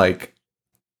it like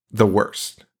the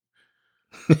worst.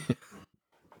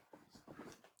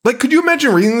 Like, could you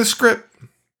imagine reading the script?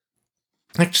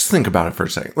 Like, just think about it for a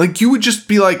second. Like, you would just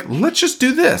be like, let's just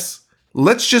do this.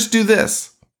 Let's just do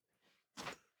this.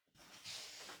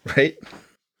 Right?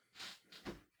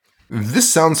 This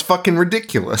sounds fucking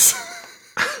ridiculous.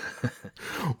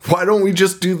 Why don't we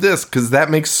just do this? Because that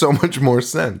makes so much more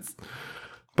sense.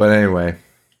 But anyway,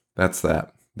 that's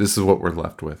that. This is what we're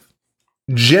left with.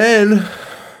 Jen,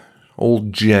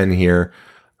 old Jen here.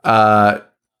 I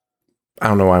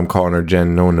don't know why I'm calling her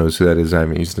Jen. No one knows who that is. I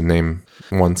haven't used the name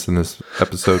once in this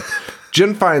episode.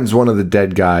 Jen finds one of the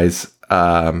dead guys,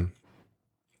 but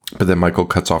then Michael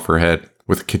cuts off her head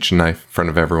with a kitchen knife in front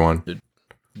of everyone.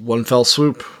 One fell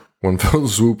swoop. one fell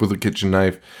swoop with a kitchen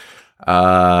knife.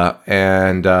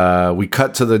 And we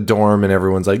cut to the dorm and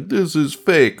everyone's like, this is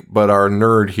fake. But our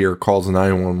nerd here calls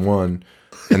 911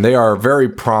 and they are very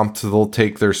prompt. They'll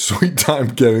take their sweet time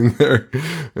getting there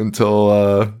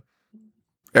until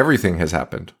everything has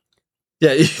happened.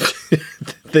 Yeah,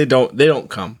 they don't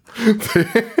come.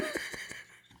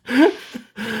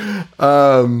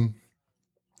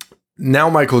 Now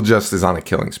Michael just is on a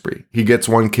killing spree. He gets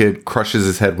one kid, crushes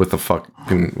his head with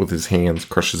his hands,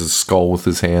 crushes his skull with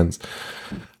his hands.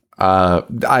 I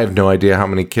have no idea how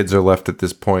many kids are left at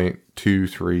this point. 2,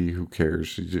 3, who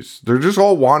cares? They're just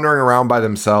all wandering around by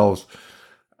themselves.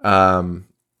 Sean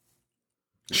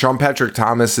Patrick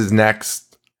Thomas is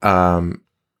next.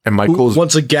 And Michael's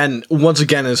once again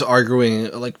is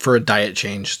arguing like for a diet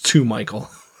change to Michael.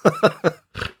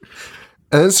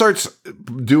 And then starts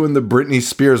doing the Britney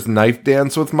Spears knife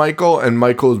dance with Michael, and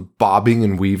Michael is bobbing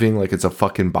and weaving like it's a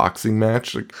fucking boxing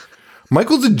match. Like,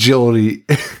 Michael's agility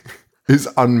is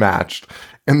unmatched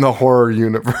in the horror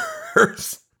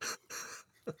universe,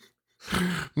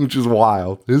 which is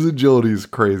wild. His agility is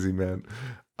crazy, man.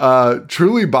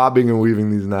 Truly bobbing and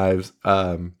weaving these knives,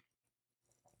 and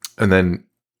then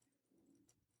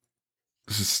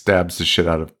just stabs the shit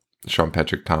out of Sean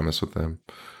Patrick Thomas with them.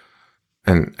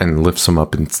 And lifts him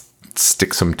up and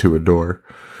sticks him to a door.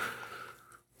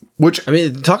 Which, I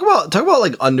mean, talk about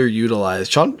like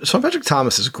underutilized. Sean Patrick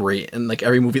Thomas is great in like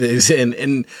every movie that he's in,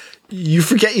 and you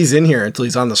forget he's in here until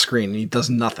he's on the screen and he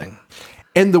does nothing.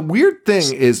 And the weird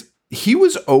thing is, he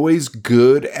was always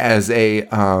good as a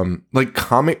like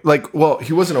comic. Like, well,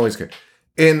 he wasn't always good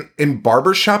in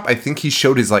Barbershop. I think he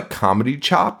showed his like comedy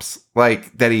chops,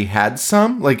 like that he had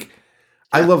some. Like,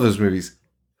 I love those movies.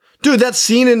 Dude, that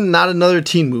scene in Not Another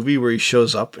Teen Movie where he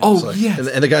shoes up. And like, yes.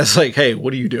 And the guy's like, hey,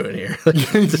 what are you doing here?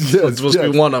 This is supposed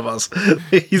to be one of us.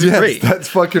 He's great. That's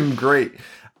fucking great.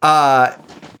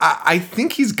 I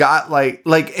think he's got like,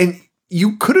 and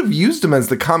you could have used him as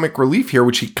the comic relief here,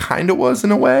 which he kind of was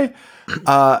in a way.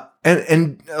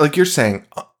 And like you're saying,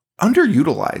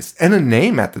 underutilized and a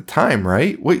name at the time,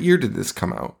 right? What year did this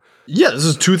come out? Yeah, this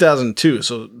is 2002.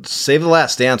 So Save the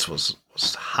Last Dance was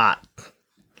hot.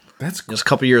 That's just a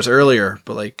couple years earlier,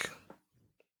 but like,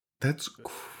 that's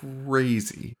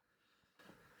crazy.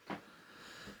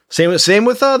 Same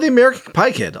with the American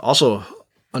Pie kid, also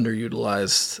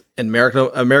underutilized. And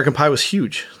American Pie was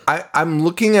huge. I'm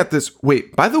looking at this.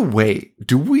 Wait, by the way,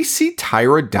 do we see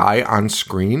Tyra die on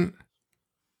screen?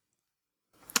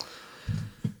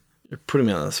 You're putting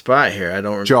me on the spot here. I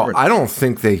don't remember. Joe, I don't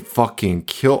think they fucking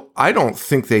killed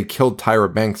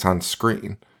Tyra Banks on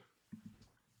screen.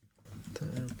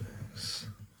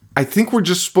 I think we're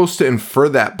just supposed to infer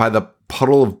that by the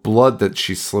puddle of blood that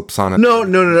she slips on it. No.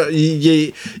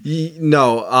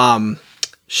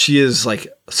 She is like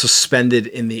suspended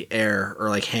in the air or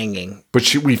like hanging.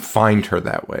 But we find her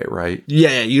that way, right?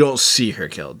 Yeah. You don't see her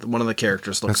killed. One of the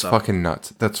characters looks up.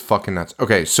 That's fucking nuts.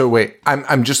 Okay, so wait.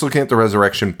 I'm just looking at the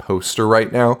Resurrection poster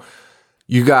right now.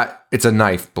 It's a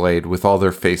knife blade with all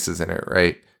their faces in it,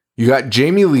 right? You got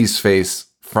Jamie Lee's face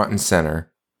front and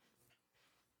center.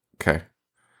 Okay.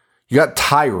 You got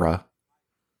Tyra,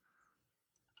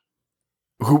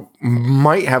 who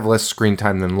might have less screen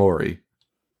time than Laurie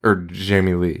or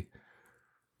Jamie Lee.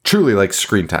 Truly like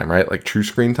screen time, right? Like true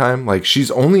screen time. Like she's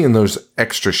only in those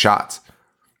extra shots.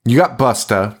 You got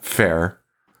Busta, fair.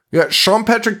 You got Sean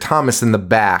Patrick Thomas in the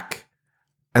back,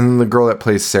 and then the girl that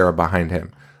plays Sarah behind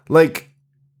him. Like,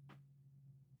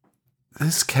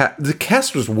 the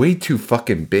cast was way too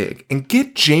fucking big. And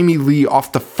get Jamie Lee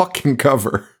off the fucking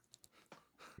cover.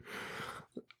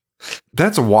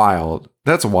 That's wild.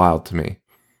 That's wild to me.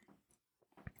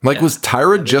 Like, was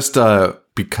Tyra just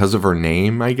because of her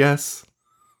name, I guess?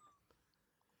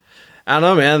 I don't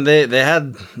know, man. They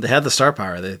had the star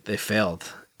power. They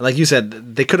failed. Like you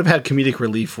said, they could have had comedic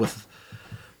relief with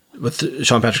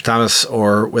Sean Patrick Thomas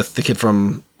or with the kid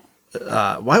from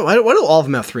why do all of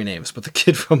them have 3 names? But the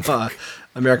kid from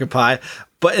American Pie.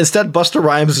 But instead, Busta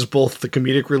Rhymes is both the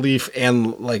comedic relief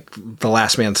and like the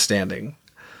last man standing.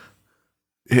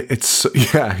 It's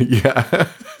yeah.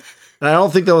 And I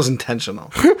don't think that was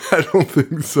intentional. I don't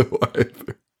think so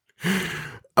either.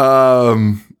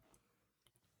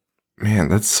 Man,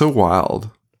 that's so wild.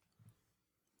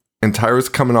 And Tyra's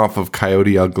coming off of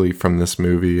Coyote Ugly from this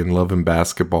movie and Love and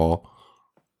Basketball.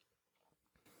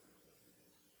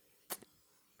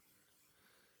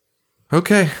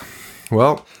 Okay.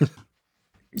 Well,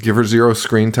 give her 0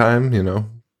 screen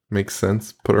time, makes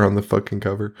sense. Put her on the fucking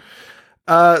cover.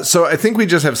 So I think we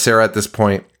just have Sarah at this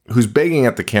point who's begging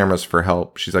at the cameras for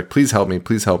help. She's like, please help me.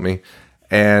 Please help me.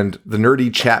 And the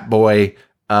nerdy chat boy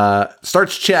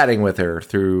starts chatting with her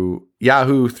through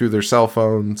Yahoo, through their cell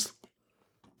phones.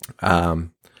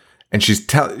 And he's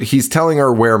telling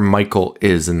her where Michael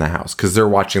is in the house because they're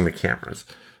watching the cameras.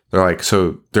 They're like,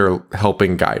 so they're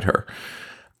helping guide her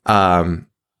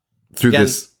through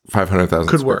this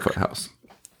 500,000 square foot house.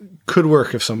 Could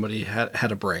work if somebody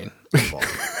had a brain involved.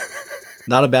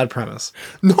 Not a bad premise.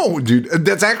 No, dude,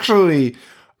 that's actually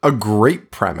a great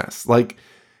premise. Like,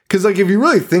 because like if you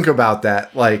really think about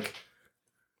that, like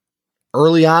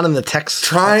early on in the text,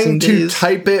 trying to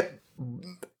type it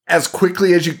as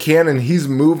quickly as you can, and he's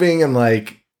moving, and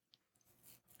like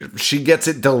she gets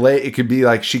it delayed. It could be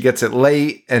like she gets it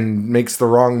late and makes the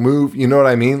wrong move. You know what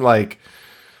I mean? Like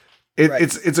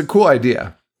it's a cool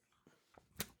idea.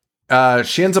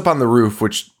 She ends up on the roof,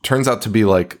 which turns out to be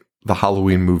like the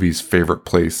Halloween movie's favorite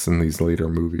place in these later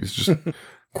movies. Just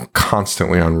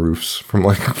constantly on roofs from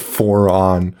like 4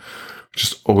 on,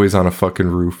 just always on a fucking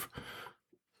roof.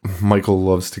 Michael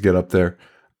loves to get up there.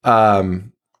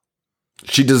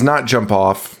 She does not jump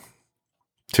off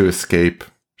to escape.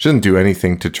 She doesn't do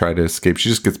anything to try to escape. She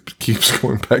just keeps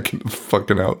going back into the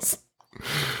fucking house,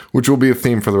 which will be a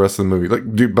theme for the rest of the movie.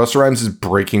 Like, dude, Busta Rhymes is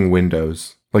breaking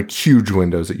windows, like huge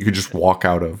windows that you could just walk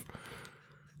out of.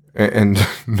 And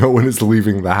no one is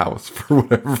leaving the house for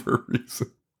whatever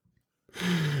reason.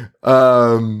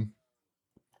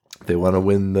 They want to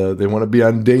win they want to be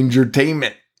on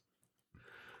Dangertainment.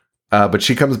 But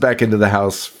she comes back into the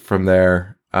house from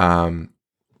there. And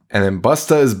then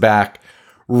Busta is back,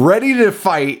 ready to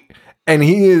fight, and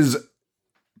he's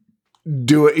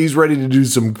ready to do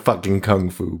some fucking kung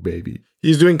fu, baby.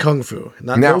 He's doing kung fu,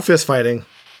 no fist fighting,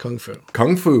 kung fu.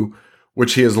 Kung fu,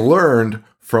 which he has learned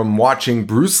from watching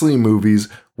Bruce Lee movies,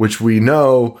 which we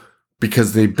know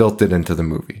because they built it into the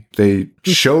movie. They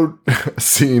showed a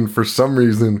scene for some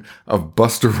reason of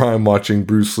Busta Rhymes watching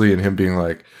Bruce Lee and him being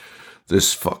like,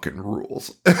 this fucking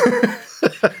rules.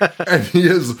 And he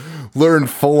has learned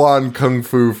full-on kung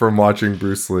fu from watching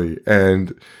Bruce Lee.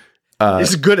 And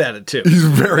he's good at it, too. He's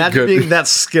very good. Being that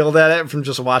skilled at it from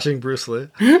just watching Bruce Lee.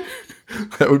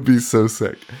 That would be so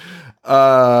sick.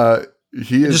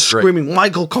 He is just screaming,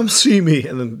 Michael, come see me.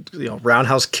 And then,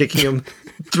 roundhouse kicking him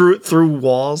through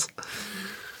walls.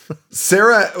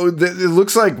 Sarah, it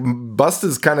looks like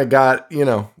Busta's kind of got,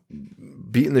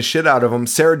 beating the shit out of him.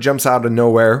 Sarah jumps out of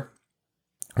nowhere,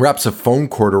 wraps a phone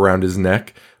cord around his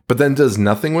neck, but then does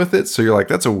nothing with it. So you're like,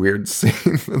 that's a weird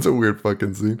scene. That's a weird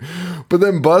fucking scene. But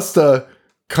then Busta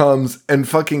comes and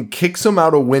fucking kicks him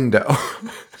out a window.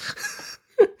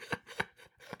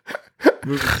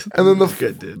 And then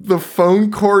the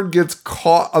phone cord gets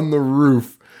caught on the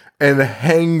roof and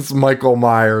hangs Michael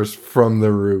Myers from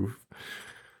the roof.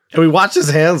 And we watch his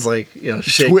hands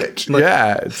shake. Twitch.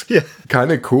 It's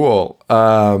kind of cool.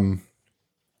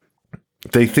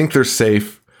 They think they're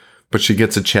safe, but she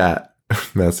gets a chat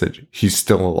message. He's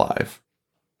still alive.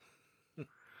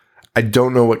 I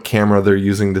don't know what camera they're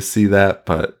using to see that,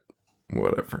 but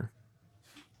whatever.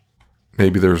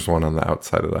 Maybe there's one on the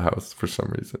outside of the house for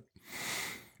some reason.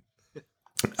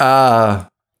 And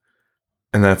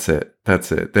that's it.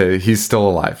 He's still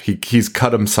alive. He's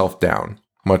cut himself down,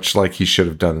 much like he should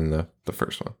have done in the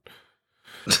first one.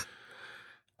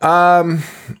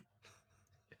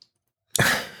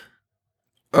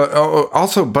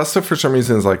 Also, Busta for some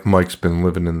reason is like, Mike's been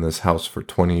living in this house for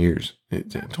 20 years. I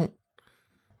don't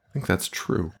think that's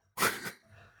true.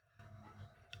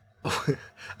 I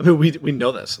mean, we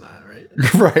know that's not right.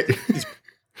 Right.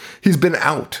 He's been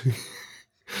out.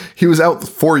 He was out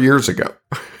 4 years ago.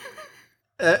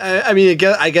 I mean,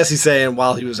 I guess he's saying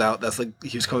while he was out, that's like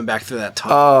he was coming back through that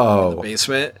tunnel in the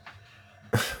basement.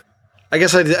 I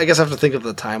guess I have to think of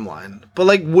the timeline, but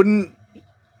wouldn't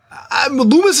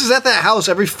Loomis is at that house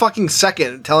every fucking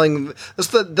second, telling that's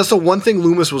the one thing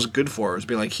Loomis was good for, was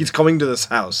being like, he's coming to this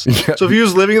house. Yeah. So if he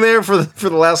was living there for the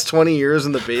last 20 years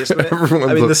in the basement,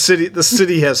 the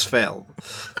city has failed.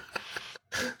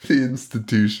 The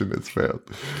institution has failed.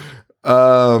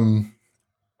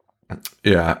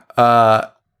 Yeah.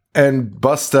 And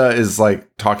Busta is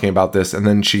talking about this, and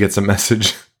then she gets a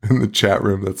message in the chat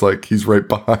room that's like, he's right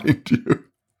behind you.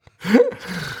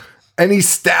 And he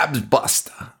stabs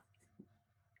Busta.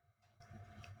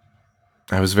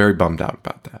 I was very bummed out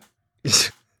about that.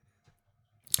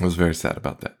 I was very sad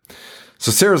about that. So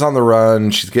Sarah's on the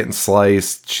run. She's getting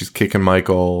sliced. She's kicking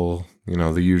Michael,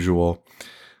 the usual.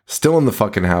 Still in the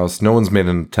fucking house. No one's made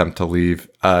an attempt to leave.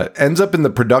 Ends up in the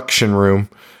production room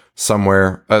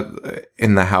somewhere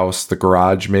in the house, the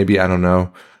garage, maybe. I don't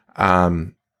know.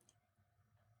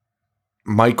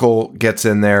 Michael gets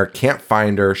in there, can't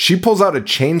find her. She pulls out a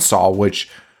chainsaw, which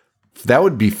That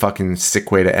would be fucking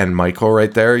sick way to end Michael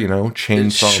right there, you know?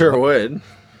 Chainsaw. It sure would.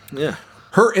 Yeah.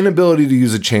 Her inability to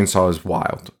use a chainsaw is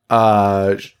wild.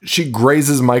 She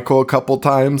grazes Michael a couple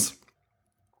times.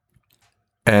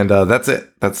 And that's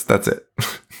it. That's it.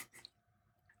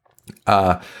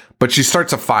 But she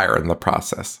starts a fire in the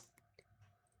process.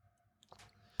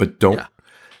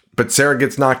 But Sarah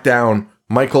gets knocked down.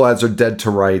 Michael has her dead to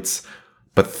rights.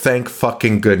 But thank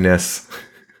fucking goodness,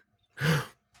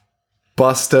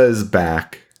 Busta is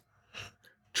back.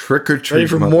 Trick or treat. Ready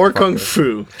for more kung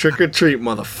fu. Trick or treat,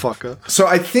 motherfucker. So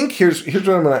I think here's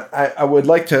what I would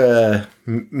like to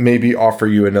maybe offer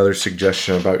you another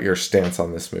suggestion about your stance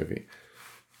on this movie.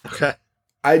 Okay.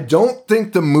 I don't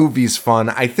think the movie's fun.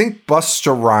 I think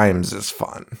Busta Rhymes is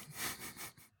fun.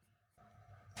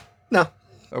 No,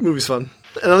 movie's fun.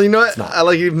 And you know what? I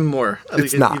like it even more.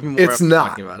 It's not. It's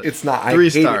not. It's not. 3 I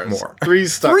hate stars. it more. 3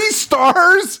 stars. 3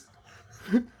 stars?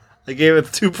 I gave it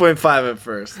 2.5 at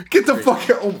first. Get the fuck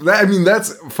out. I mean,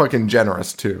 that's fucking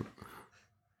generous, too.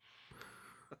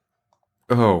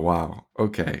 Oh, wow.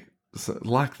 Okay. So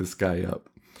lock this guy up.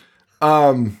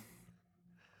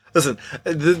 Listen,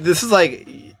 this is like,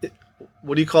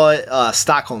 what do you call it?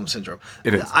 Stockholm Syndrome.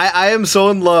 It is. I am so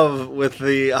in love with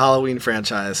the Halloween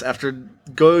franchise. After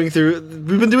going through,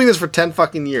 we've been doing this for 10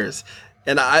 fucking years.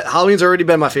 And Halloween's already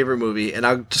been my favorite movie. And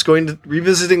I'm just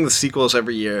revisiting the sequels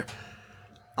every year.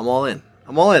 I'm all in.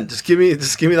 Just give me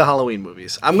the Halloween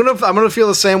movies. I'm gonna feel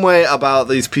the same way about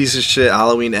these pieces of shit.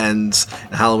 Halloween Ends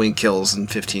and Halloween Kills in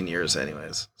 15 years,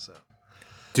 anyways. So,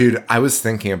 dude, I was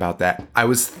thinking about that. What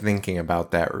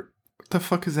the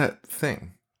fuck is that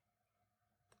thing?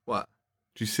 What?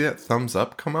 Did you see that thumbs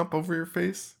up come up over your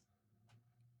face?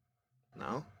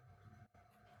 No.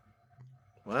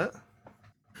 What?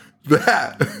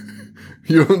 That.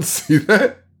 You don't see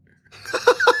that?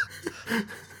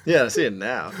 Yeah, I see it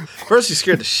now. First, you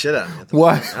scared the shit out of me.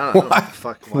 Why? I don't know what the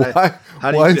fuck. Why?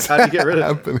 How do you get rid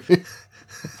of it?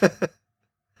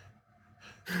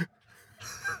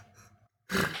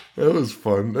 That was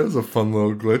fun. That was a fun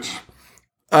little glitch.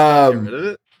 Get rid of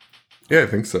it? Yeah, I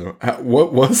think so.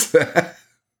 What was that?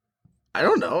 I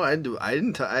don't know.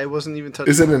 I wasn't even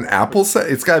touching. Is it an Apple set?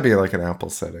 It's got to be like an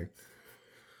Apple setting.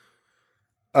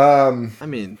 I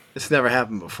mean, it's never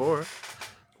happened before.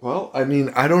 Well, I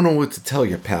mean, I don't know what to tell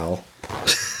you, pal.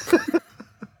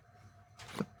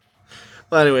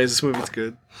 Well, anyways, this movie's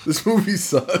good. This movie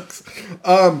sucks.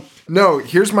 No,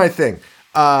 here's my thing.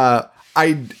 I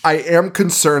am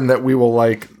concerned that we will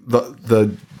like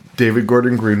the David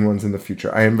Gordon Green ones in the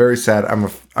future. I am very sad.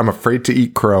 I'm afraid to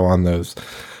eat crow on those.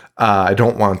 I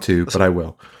don't want to, but I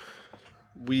will.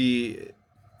 We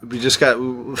just got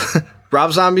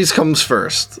Rob Zombies comes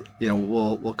first. You know,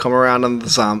 we'll come around on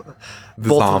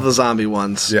both of the zombie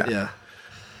ones. Yeah.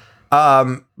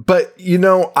 But you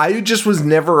know, I just was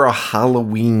never a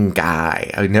Halloween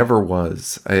guy. I never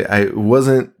was. It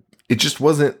wasn't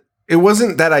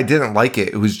that I didn't like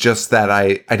it. It was just that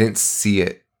I didn't see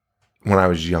it when I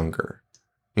was younger.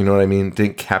 You know what I mean? It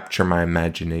didn't capture my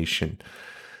imagination.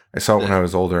 I saw it when I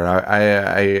was older.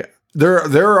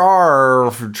 There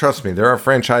are, trust me, there are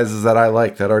franchises that I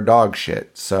like that are dog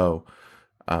shit. So,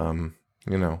 you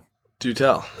know. Do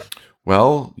tell.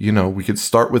 Well, you know, we could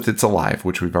start with It's Alive,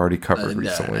 which we've already covered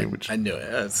recently. I knew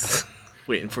it. I was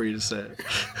waiting for you to say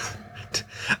it.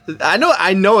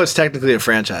 I know it's technically a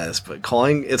franchise, but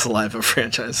calling It's Alive a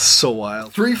franchise is so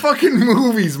wild. 3 fucking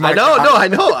movies, my I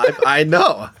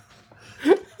know.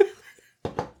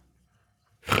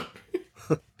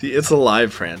 The It's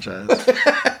Alive franchise.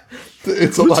 The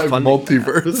It's Alive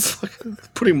multiverse. Who's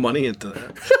putting money into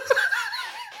that?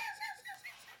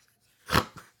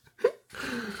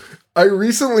 I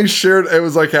recently shared, it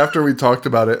was like after we talked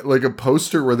about it, like a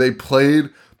poster where they played,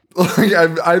 like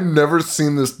I've never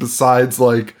seen this besides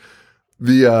like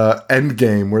the end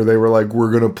game where they were like,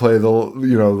 we're going to play the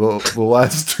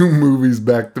last 2 movies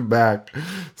back to back.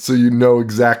 So you know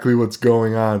exactly what's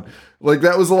going on. Like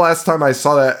that was the last time I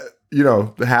saw that, you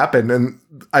know, happen. And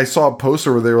I saw a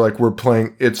poster where they were like, we're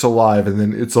playing It's Alive and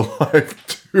then It's Alive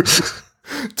 2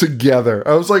 together.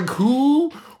 I was like,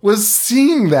 who was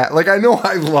seeing that? Like, I know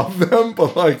I love them,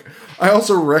 but like, I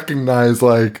also recognize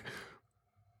like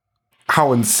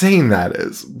how insane that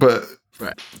is. But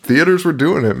right. Theaters were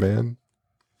doing it, man.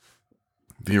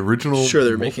 The original. Sure,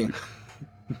 they're making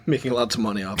lots of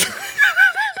money off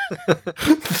it.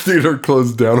 The theater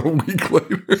closed down a week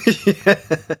later. Yeah.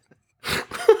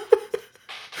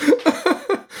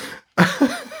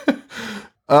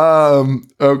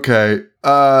 Okay.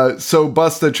 So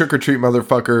Busta, trick or treat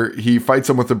motherfucker, he fights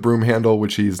him with a broom handle,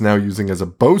 which he's now using as a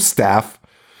bow staff.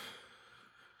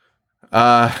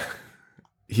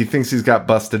 he thinks he's got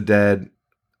busted dead.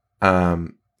 Michael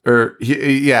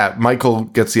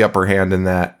gets the upper hand in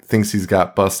that, thinks he's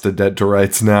got busted dead to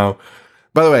rights now.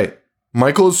 By the way,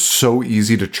 Michael is so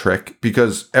easy to trick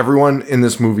because everyone in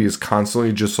this movie is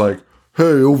constantly just like, hey,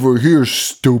 over here,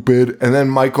 stupid. And then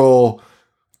Michael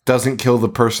doesn't kill the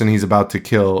person he's about to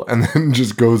kill and then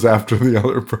just goes after the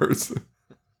other person.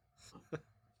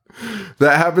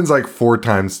 That happens like 4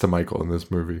 times to Michael in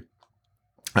this movie.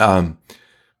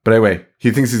 But anyway,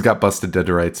 he thinks he's got busted dead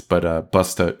to rights, but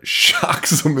Busta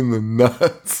shocks him in the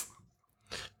nuts.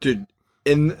 Dude,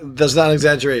 that's not an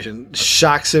exaggeration.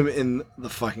 Shocks him in the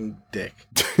fucking dick.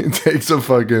 He takes a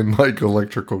fucking like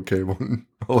electrical cable and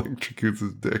electrocutes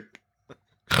his dick.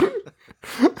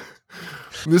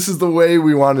 This is the way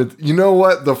we wanted. You know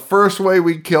what? The first way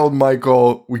we killed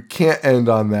Michael, we can't end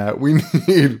on that. We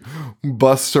need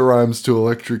Busta Rhymes to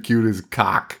electrocute his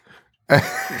cock.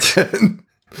 And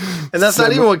that's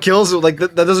not even what kills him. Like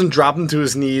that doesn't drop him to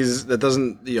his knees. That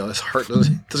doesn't, his heart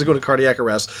doesn't go to cardiac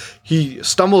arrest. He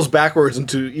stumbles backwards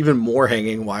into even more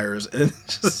hanging wires and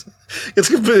it's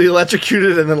completely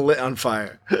electrocuted and then lit on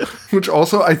fire. Which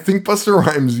also, I think Busta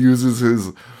Rhymes uses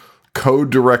his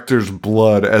co-director's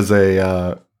blood as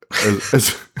a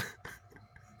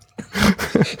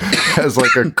as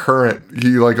like a current.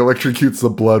 He like electrocutes the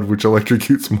blood, which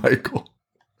electrocutes Michael,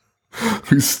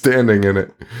 who's standing in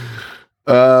it.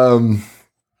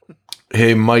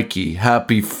 Hey Mikey,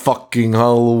 happy fucking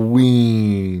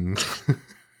Halloween.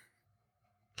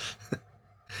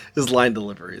 His line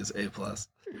delivery is A+.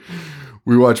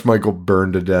 We watch Michael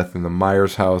burn to death and the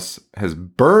Myers house has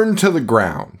burned to the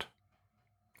ground.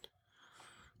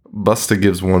 Busta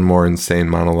gives one more insane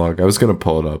monologue. I was going to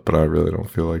pull it up, but I really don't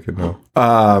feel like it now.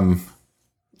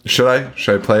 Should I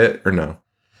play it or no?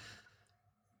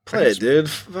 Play it, dude.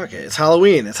 Fuck it. It's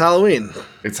Halloween. It's Halloween.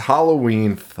 It's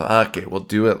Halloween. Fuck it. We'll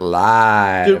do it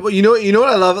live. Dude, you know what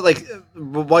I love? Like,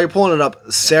 while you're pulling it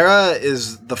up, Sarah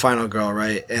is the final girl,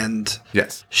 right? And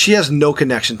yes, she has no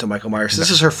connection to Michael Myers. This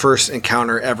is her first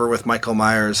encounter ever with Michael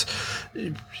Myers.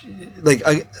 Like,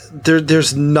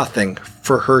 there's nothing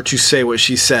for her to say what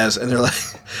she says. And they're like,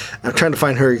 I'm trying to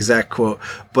find her exact quote.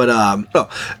 But,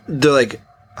 they're like,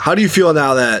 how do you feel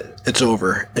now that it's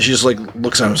over? And she just like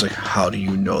looks at him and is like, how do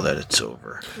you know that it's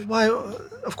over? Why?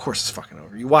 Of course it's fucking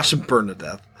over. You watched him burn to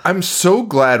death. I'm so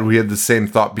glad we had the same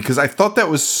thought because I thought that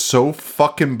was so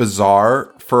fucking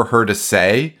bizarre for her to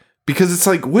say because it's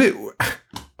like, wait,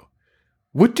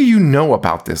 what do you know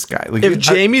about this guy? Like, if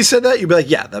Jamie said that, you'd be like,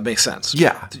 yeah, that makes sense.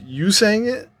 Yeah. You saying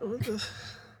it?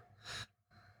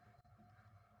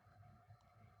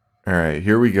 All right,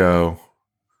 here we go.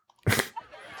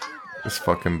 This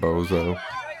fucking bozo.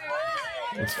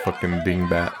 This fucking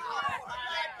dingbat.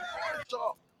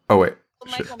 Oh, wait.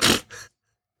 Shit.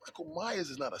 Michael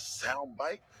Myers is not a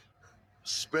soundbite, a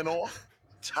spinoff,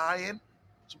 tie-in,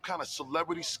 some kind of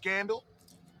celebrity scandal.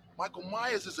 Michael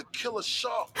Myers is a killer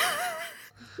shark.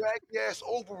 Baggy-ass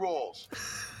overalls.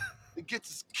 He gets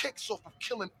his kicks off of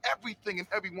killing everything and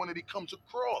everyone that he comes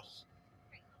across.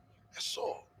 That's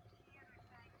all.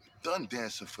 Done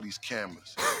dancing for these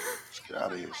cameras. Let's get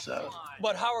out of here, Sal.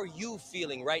 But how are you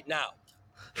feeling right now?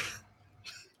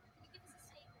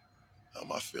 How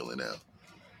am I feeling now?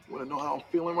 You want to know how I'm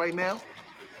feeling right now?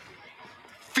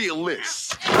 Feel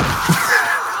this.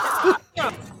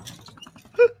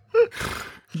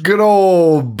 Good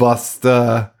old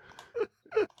Busta.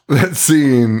 That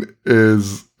scene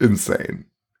is insane.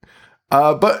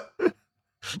 But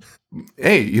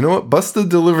hey, you know what? Busta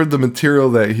delivered the material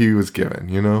that he was given,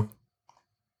 you know?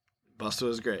 Busta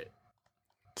was great.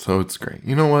 So it's great.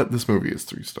 You know what? This movie is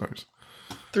 3 stars.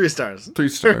 3 stars. 3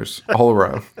 stars all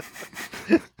around.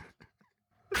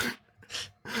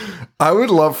 I would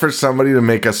love for somebody to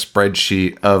make a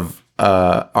spreadsheet of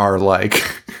our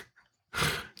like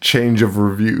change of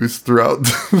reviews throughout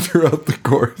the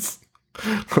course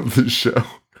of the show.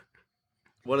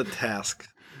 What a task.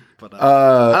 But,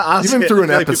 honestly, even through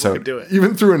an episode. Do it.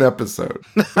 Even through an episode.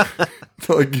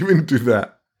 So, like, even do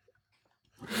that.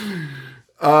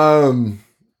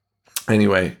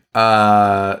 Anyway,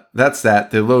 that's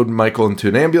that. They load Michael into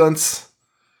an ambulance.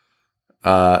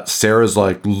 Sarah's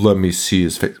like, let me see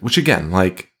his face. Which, again,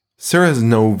 like, Sarah has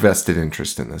no vested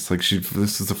interest in this. Like,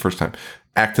 this is the first time.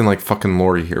 Acting like fucking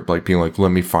Lori here, like being like,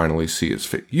 let me finally see his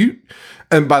face.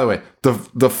 And by the way,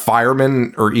 the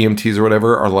firemen or EMTs or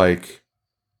whatever are like,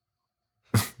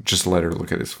 just let her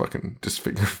look at his fucking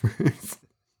disfigured face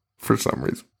for some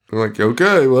reason. They're like,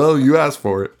 okay, well, you asked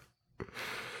for it.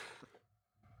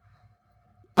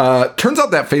 Turns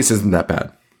out that face isn't that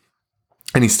bad.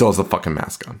 And he still has the fucking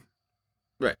mask on.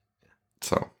 Right.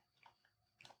 So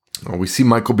we see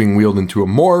Michael being wheeled into a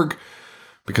morgue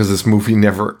because this movie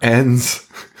never ends.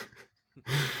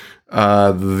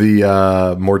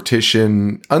 The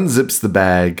mortician unzips the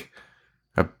bag,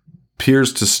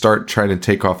 appears to start trying to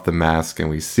take off the mask, and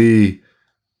we see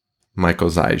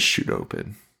Michael's eyes shoot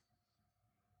open.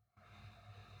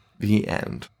 The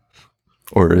end.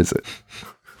 Or is it?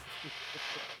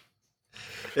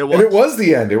 It was. And it was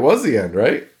the end. It was the end,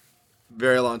 right?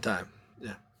 Very long time.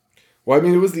 Yeah. Well, I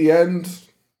mean, it was the end.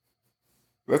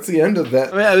 That's the end of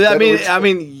that. I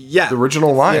mean, yeah. The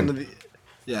original line.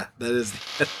 Yeah, that is.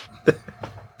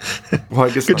 Well,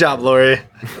 I guess good job, Lori.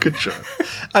 Good job.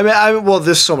 I mean, well,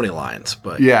 there's so many lines,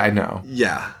 but yeah, I know.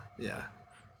 Yeah.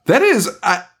 That is,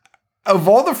 of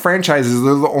all the franchises,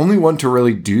 they're the only one to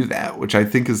really do that, which I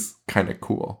think is kind of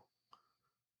cool.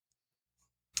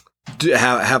 Do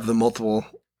have the multiple.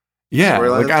 Yeah,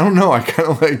 like I don't know. I kind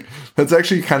of like that's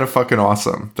actually kind of fucking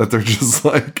awesome that they're just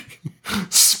like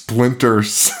splinter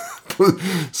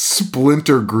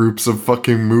groups of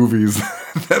fucking movies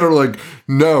that are like,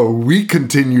 no, we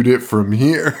continued it from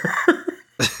here.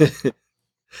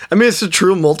 I mean, it's a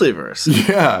true multiverse.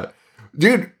 Yeah.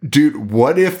 Dude,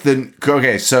 what if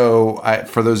so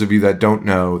for those of you that don't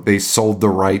know, they sold the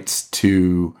rights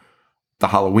to the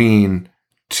Halloween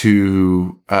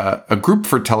to a group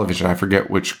for television. I forget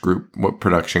what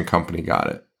production company got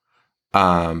it.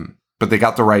 But they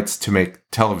got the rights to make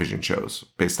television shows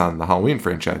based on the Halloween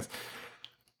franchise.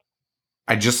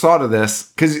 I just thought of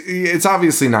this because it's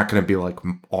obviously not going to be like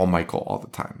all Michael all the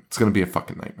time. It's going to be a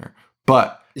fucking nightmare.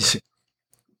 But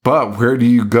where do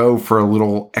you go for a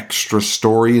little extra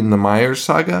story in the Myers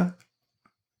saga?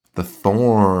 The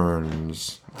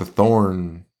Thorns.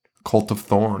 Cult of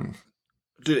Thorn.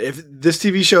 Dude, if this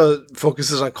TV show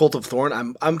focuses on Cult of Thorn,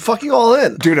 I'm fucking all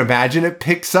in. Dude, imagine it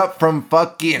picks up from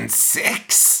fucking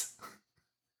 6.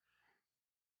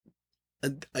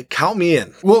 Count me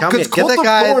in. Well, because Cult of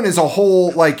Thorn is a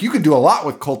whole, like, you could do a lot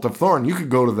with Cult of Thorn. You could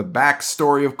go to the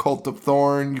backstory of Cult of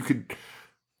Thorn.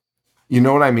 You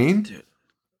know what I mean?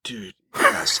 Dude,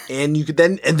 yes. And you could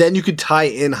then you could tie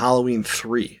in Halloween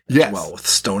 3 as well with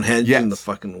Stonehenge and the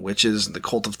fucking witches and the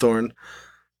Cult of Thorn.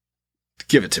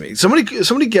 Give it to me. Somebody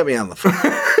get me on the phone.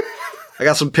 I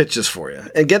got some pitches for you,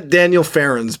 and get Daniel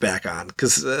Farron's back on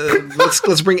because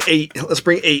let's bring 8. Let's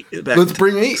bring 8 back. Let's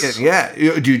bring 8 in. Yeah,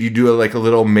 dude, you do a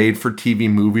little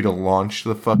made-for-TV movie to launch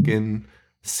the fucking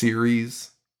series.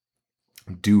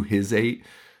 Do his 8,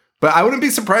 but I wouldn't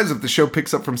be surprised if the show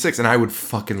picks up from 6, and I would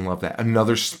fucking love that.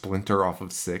 Another splinter off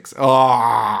of 6.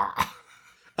 Oh.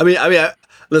 I mean,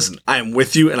 listen, I am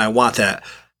with you, and I want that.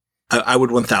 I would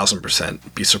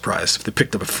 1,000% be surprised if they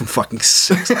picked up from fucking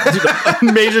 6. Dude, a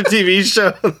major TV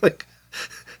show.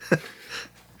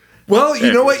 Well,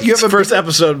 you know what? You have first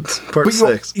episode, part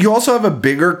 6. You also have a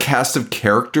bigger cast of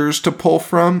characters to pull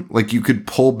from. Like, you could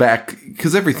pull back,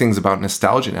 because everything's about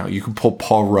nostalgia now. You could pull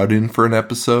Paul Rudd in for an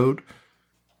episode.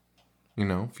 You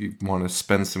know, if you want to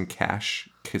spend some cash,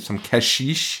 some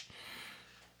cashish.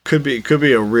 Could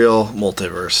be a real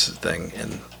multiverse thing.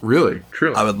 And really,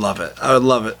 truly. I would love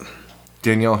it.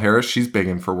 Danielle Harris, she's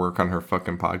begging for work on her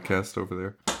fucking podcast over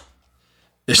there.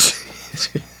 Is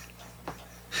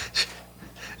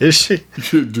she?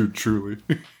 Dude, truly.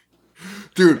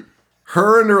 Dude,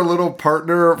 her and her little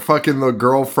partner, fucking the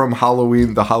girl from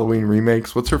Halloween, the Halloween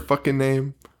remakes. What's her fucking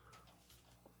name?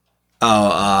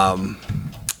 Oh,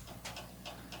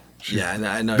 yeah,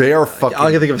 I know. They are fucking... All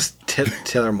I can think of is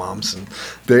Taylor Momsen.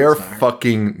 They are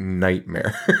fucking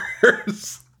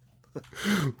nightmares.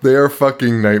 They are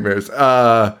fucking nightmares.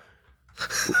 Our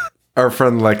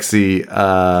friend Lexi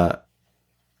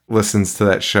listens to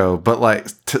that show, but like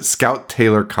Scout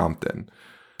Taylor Compton.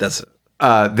 That's it.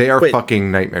 They are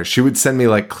fucking nightmares. She would send me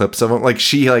like clips of them. Like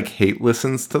she like hate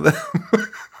listens to them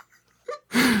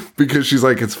because she's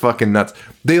like, it's fucking nuts.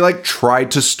 They like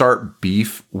tried to start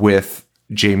beef with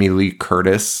Jamie Lee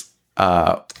Curtis.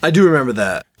 I do remember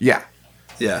that. Yeah.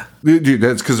 Yeah. Dude,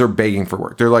 that's because they're begging for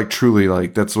work. They're like, truly,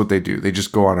 like, that's what they do. They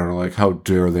just go on and are like, how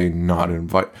dare they not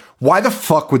invite? Why the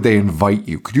fuck would they invite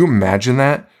you? Could you imagine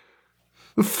that?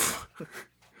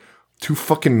 Two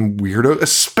fucking weirdos,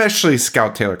 especially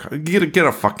Scout Taylor. Get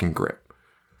a fucking grip.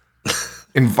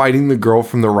 Inviting the girl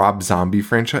from the Rob Zombie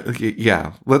franchise.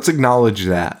 Yeah, let's acknowledge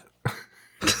that.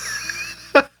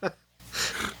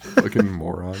 Fucking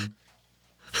moron.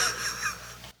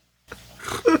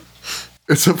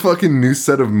 It's a fucking new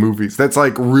set of movies. That's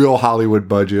like real Hollywood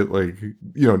budget. Like,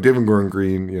 you know, David Gordon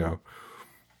Green, you know,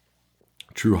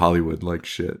 true Hollywood like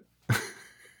shit.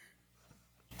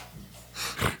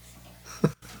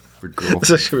 The girl That's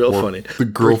actually real funny. The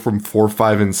girl from 4,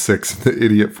 5, and 6, the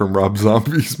idiot from Rob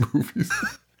Zombie's movies.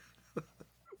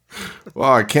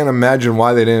 Wow, I can't imagine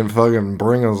why they didn't fucking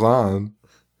bring us on.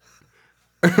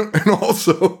 And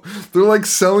also, they're like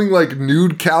selling like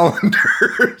nude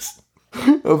calendars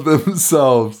of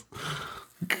themselves.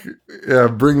 Yeah,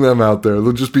 bring them out there.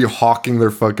 They'll just be hawking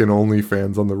their fucking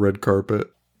OnlyFans on the red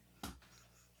carpet.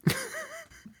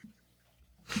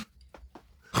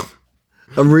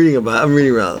 I'm reading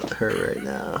about her right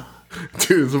now.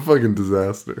 Dude, it's a fucking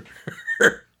disaster.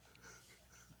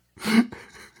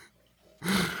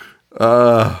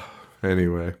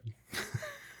 Anyway.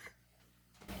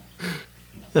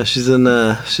 Yeah, she's in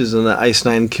the Ice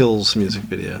Nine Kills music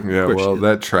video. Yeah, well,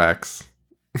 that tracks.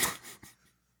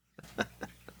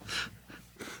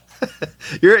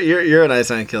 You're an Ice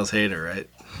Nine Kills hater, right?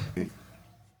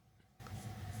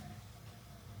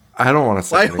 I don't want to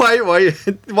say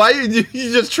why you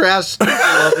just trash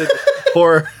beloved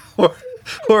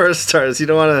horror stars. You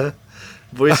don't want to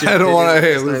voice your I don't want to.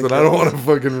 Hey, Ice Nine listen, I don't want to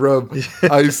fucking rub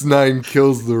Ice Nine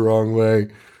Kills the wrong way.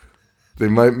 They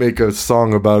might make a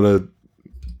song about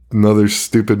another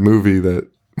stupid movie that.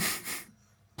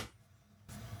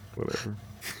 Whatever.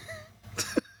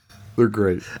 They're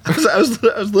great. I was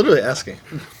literally asking.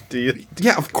 Do you?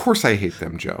 Yeah, of course I hate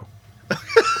them, Joe.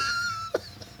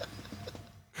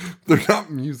 They're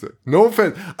not music. No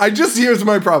offense. Here's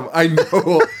my problem. I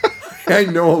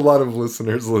know a lot of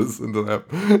listeners listen to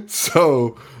them.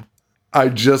 So I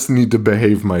just need to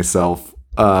behave myself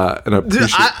and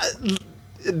appreciate.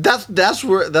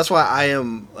 That's why I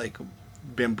am like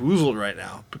bamboozled right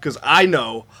now, because I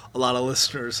know a lot of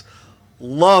listeners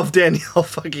love Danielle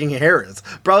fucking Harris,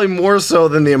 probably more so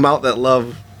than the amount that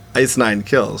love Ice Nine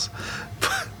Kills.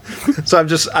 So I'm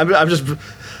just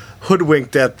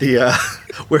hoodwinked at the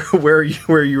where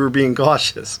you were being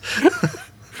cautious.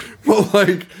 Well,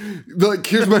 like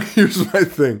here's my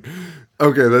thing.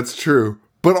 Okay, that's true,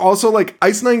 but also like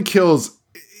Ice Nine Kills,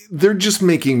 they're just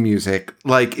making music.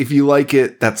 Like if you like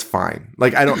it, that's fine.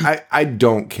 Like I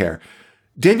don't care.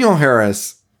 Danielle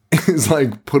Harris is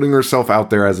like putting herself out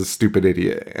there as a stupid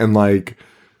idiot, and like.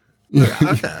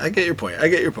 Okay, I get your point.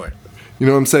 You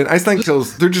know what I'm saying? Ice Nine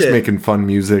Kills, they're just making fun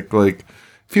music. Like,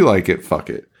 if you like it, fuck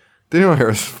it. Danielle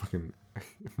Harris is a fucking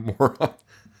moron.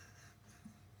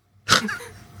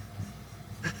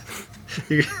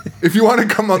 If you want to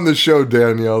come on the show,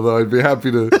 Danielle, though, I'd be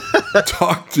happy to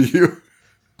talk to you.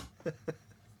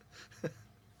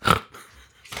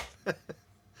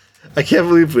 I can't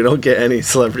believe we don't get any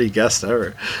celebrity guests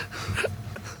ever.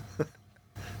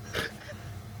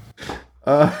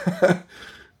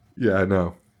 Yeah, I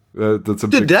know. That's a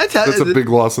big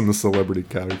loss in the celebrity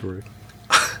category.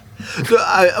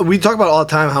 We talk about all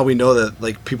the time how we know that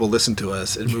like people listen to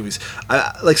us in movies.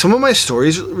 Like some of my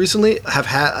stories recently have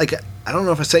had like, I don't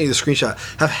know if I sent you the screenshot,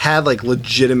 have had like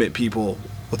legitimate people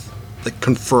with like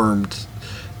confirmed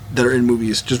that are in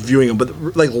movies just viewing them,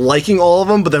 but like liking all of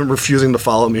them, but then refusing to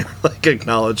follow me or like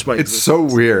acknowledge my existence. It's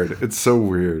so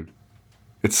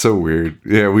weird.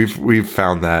 Yeah, we've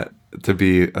found that to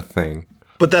be a thing.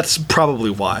 But that's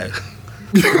probably why.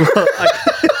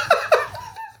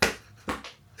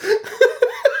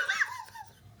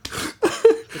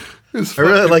 I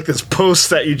really like this post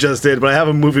that you just did, but I have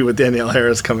a movie with Danielle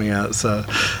Harris coming out, so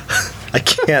I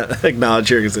can't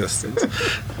acknowledge your existence.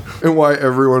 And why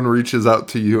everyone reaches out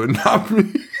to you and not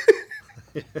me.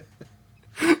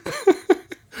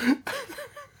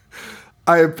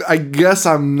 I guess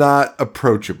I'm not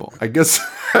approachable. I guess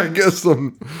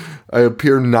I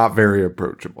appear not very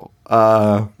approachable.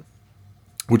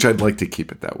 Which I'd like to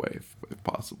keep it that way if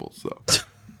possible. So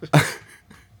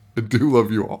I do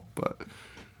love you all, but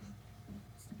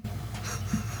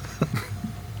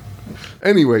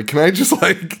anyway, can I just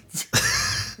like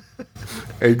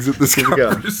exit this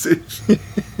conversation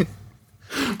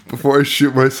before I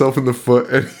shoot myself in the foot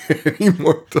any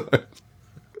more times?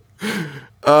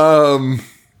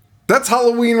 That's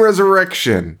Halloween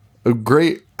Resurrection, a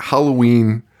great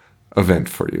Halloween event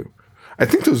for you. I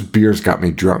think those beers got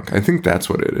me drunk. I think that's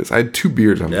what it is. I had 2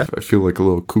 beers. I feel like a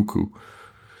little cuckoo.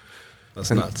 That's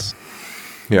nuts.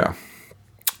 Yeah.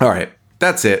 All right.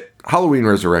 That's it. Halloween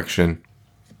Resurrection.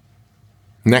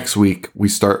 Next week, we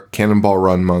start Cannonball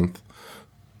Run month.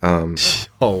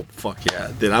 Oh, fuck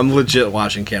yeah. Dude, I'm legit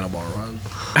watching Cannonball Run.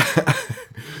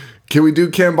 Can we do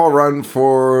Cannonball Run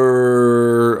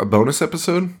for a bonus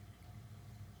episode?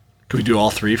 Can we do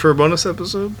all 3 for a bonus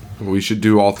episode? We should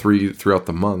do all 3 throughout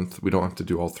the month. We don't have to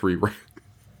do all 3 right.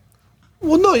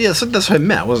 Well, no, yeah, so that's what I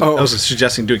meant. I wasn't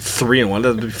suggesting doing 3 in one.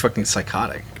 That would be fucking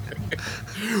psychotic.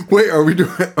 Wait, are we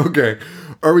doing... Okay.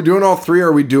 Are we doing all 3, or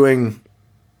are we doing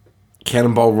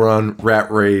Cannonball Run,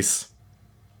 Rat Race?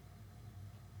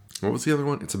 What was the other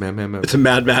one? It's a Mad It's a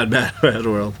mad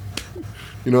world.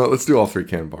 You know what? Let's do all 3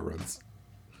 Cannonball Runs.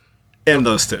 And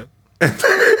those 2.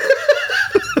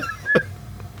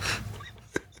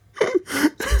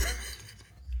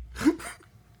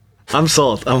 I'm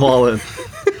sold. I'm all in.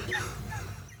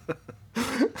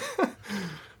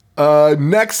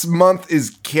 Next month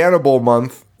is Cannibal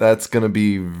Month. That's going to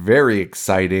be very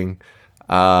exciting.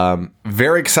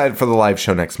 Very excited for the live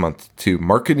show next month, too.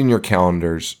 Mark it in your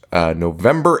calendars.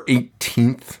 November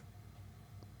 18th.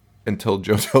 Until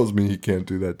Joe tells me he can't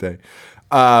do that day.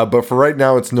 But for right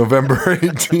now, it's November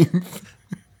 18th.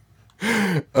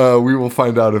 We will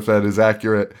find out if that is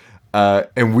accurate.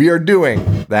 And we are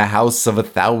doing The House of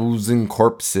 1,000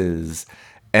 Corpses.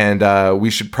 And we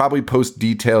should probably post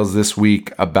details this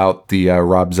week about the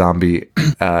Rob Zombie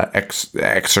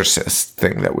Exorcist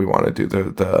thing that we want to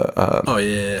do. Oh,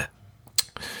 yeah.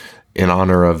 In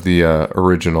honor of the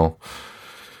original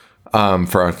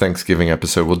for our Thanksgiving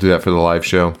episode. We'll do that for the live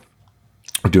show.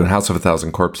 We're doing House of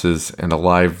 1,000 Corpses and a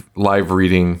live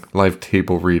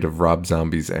table read of Rob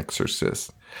Zombie's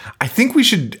Exorcist. I think we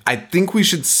should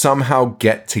somehow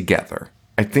get together.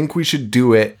 I think we should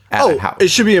do it at a house.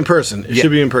 It should be in person. It should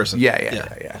be in person.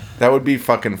 Yeah. That would be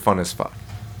fucking fun as fuck.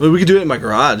 Well, we could do it in my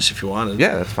garage if you wanted.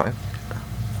 Yeah, that's fine.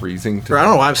 Freezing. I don't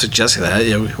know why I'm suggesting that.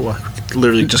 Yeah, we could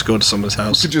literally just go to someone's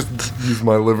house. We could just use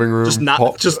my living room. Just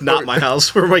not my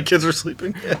house where my kids are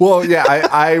sleeping. Yeah. Well, yeah,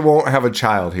 I won't have a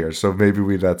child here, so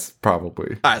maybe that's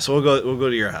probably. All right, so we'll go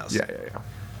to your house. Yeah.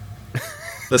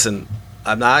 Listen,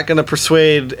 I'm not going to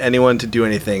persuade anyone to do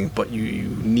anything, but you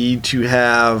need to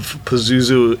have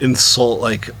Pazuzu insult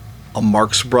like a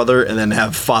Marx brother and then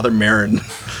have Father Marin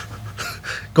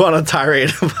go on a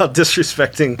tirade about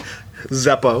disrespecting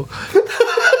Zeppo.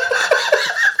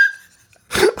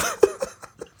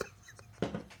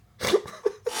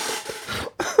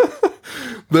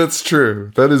 That's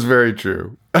true. That is very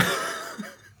true.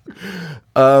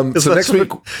 So next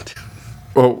week...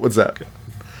 Oh, what's that?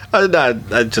 I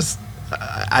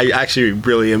actually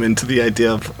really am into the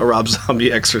idea of a Rob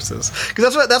Zombie Exorcist,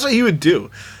 because that's what he would do.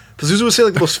 Pazuzu would say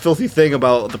like the most filthy thing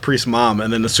about the priest's mom,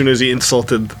 and then as soon as he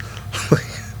insulted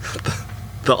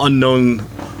the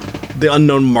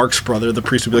unknown Marx brother, the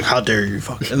priest would be like, "How dare you,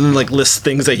 fuck!" and then like list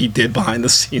things that he did behind the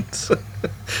scenes.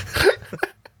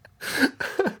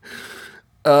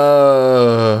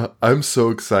 I'm so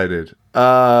excited.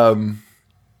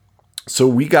 So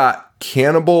we got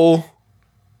Cannibal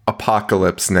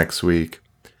Apocalypse next week,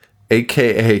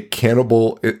 aka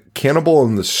Cannibal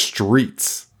in the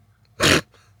Streets.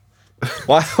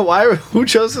 Why? Who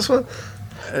chose this one?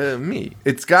 Me.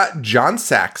 It's got John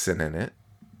Saxon in it.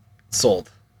 Sold.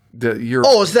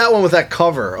 It's that one with that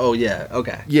cover. Oh yeah.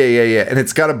 Okay. Yeah. And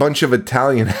it's got a bunch of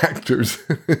Italian actors.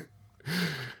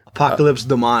 Apocalypse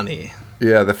Domani.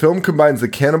 Yeah, the film combines the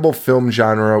cannibal film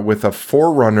genre with a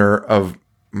forerunner of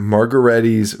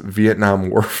Margaretti's Vietnam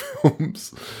War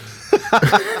films.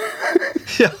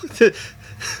 Yeah,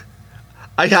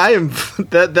 I am.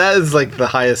 That is like the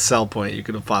highest sell point you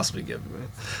could have possibly given me.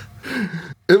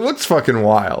 It looks fucking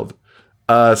wild.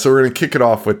 So we're gonna kick it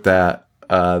off with that.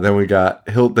 Then we got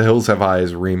The Hills Have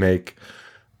Eyes remake,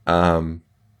 House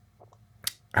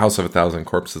of 1,000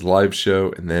 Corpses live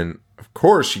show, and then of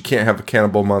course you can't have a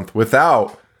Cannibal Month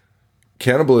without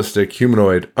Cannibalistic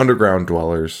Humanoid Underground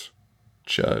Dwellers.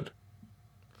 Chud.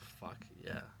 Fuck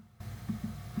yeah.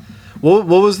 What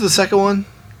was the second one?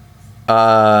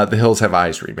 The Hills Have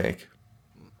Eyes remake.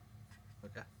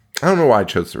 Okay. I don't know why I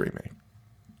chose the remake.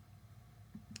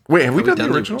 Wait, have we done the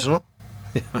original?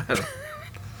 Yeah, I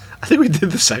think we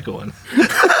did the second one.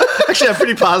 Actually, I'm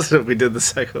pretty positive we did the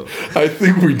second one. I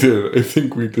think we did.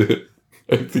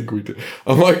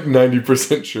 I'm like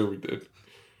 90% sure we did.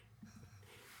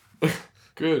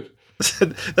 Good.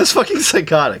 That's fucking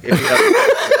psychotic.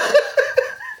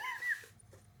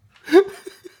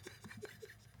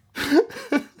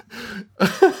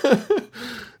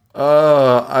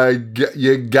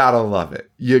 You gotta love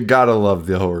it. You gotta love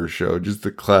the horror show. Just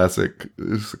a classic.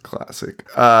 It's a classic.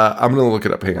 I'm gonna look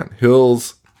it up. Hang on.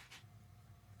 Hills.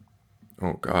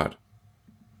 Oh God.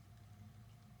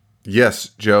 Yes,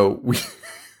 Joe.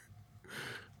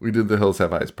 We did The Hills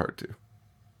Have Eyes Part 2.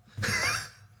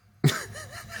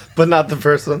 But not the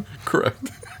first one?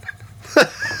 Correct.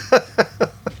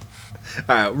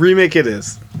 Alright, remake it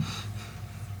is.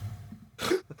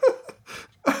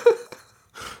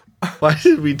 Why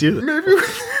did we do that? Maybe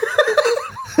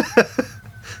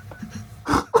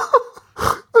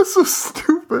That's so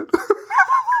stupid.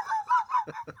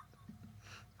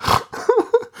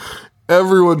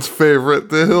 Everyone's favorite,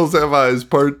 The Hills Have Eyes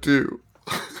Part 2.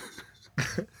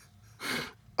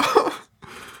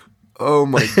 Oh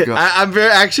my God. I'm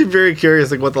actually very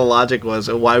curious, like what the logic was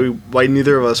and why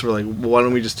neither of us were like, well, why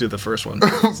don't we just do the first one?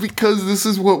 Because this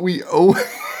is what we always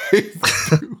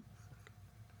do.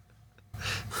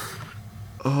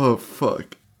 Oh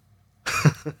fuck.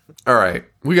 All right,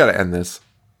 we got to end this.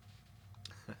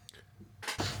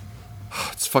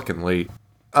 It's fucking late.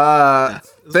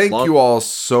 Thank you all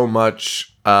so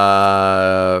much.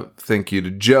 Thank you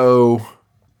to Joe.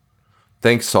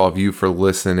 Thanks to all of you for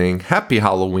listening. Happy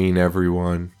Halloween,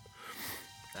 everyone.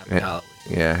 Happy Halloween.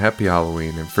 Yeah, happy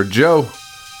Halloween. And for Joe,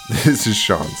 this is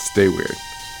Sean. Stay weird.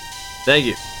 Thank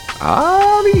you.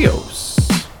 Adios.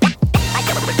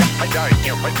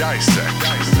 I dissect.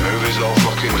 Movies all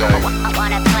fucking day. I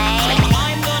wanna play.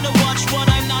 I'm gonna watch what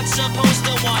I'm not supposed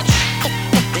to watch.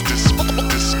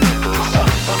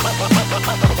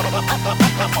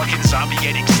 A fucking zombie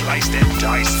getting sliced and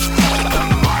diced. The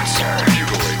monster.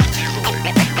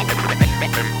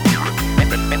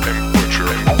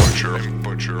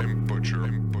 Butcher.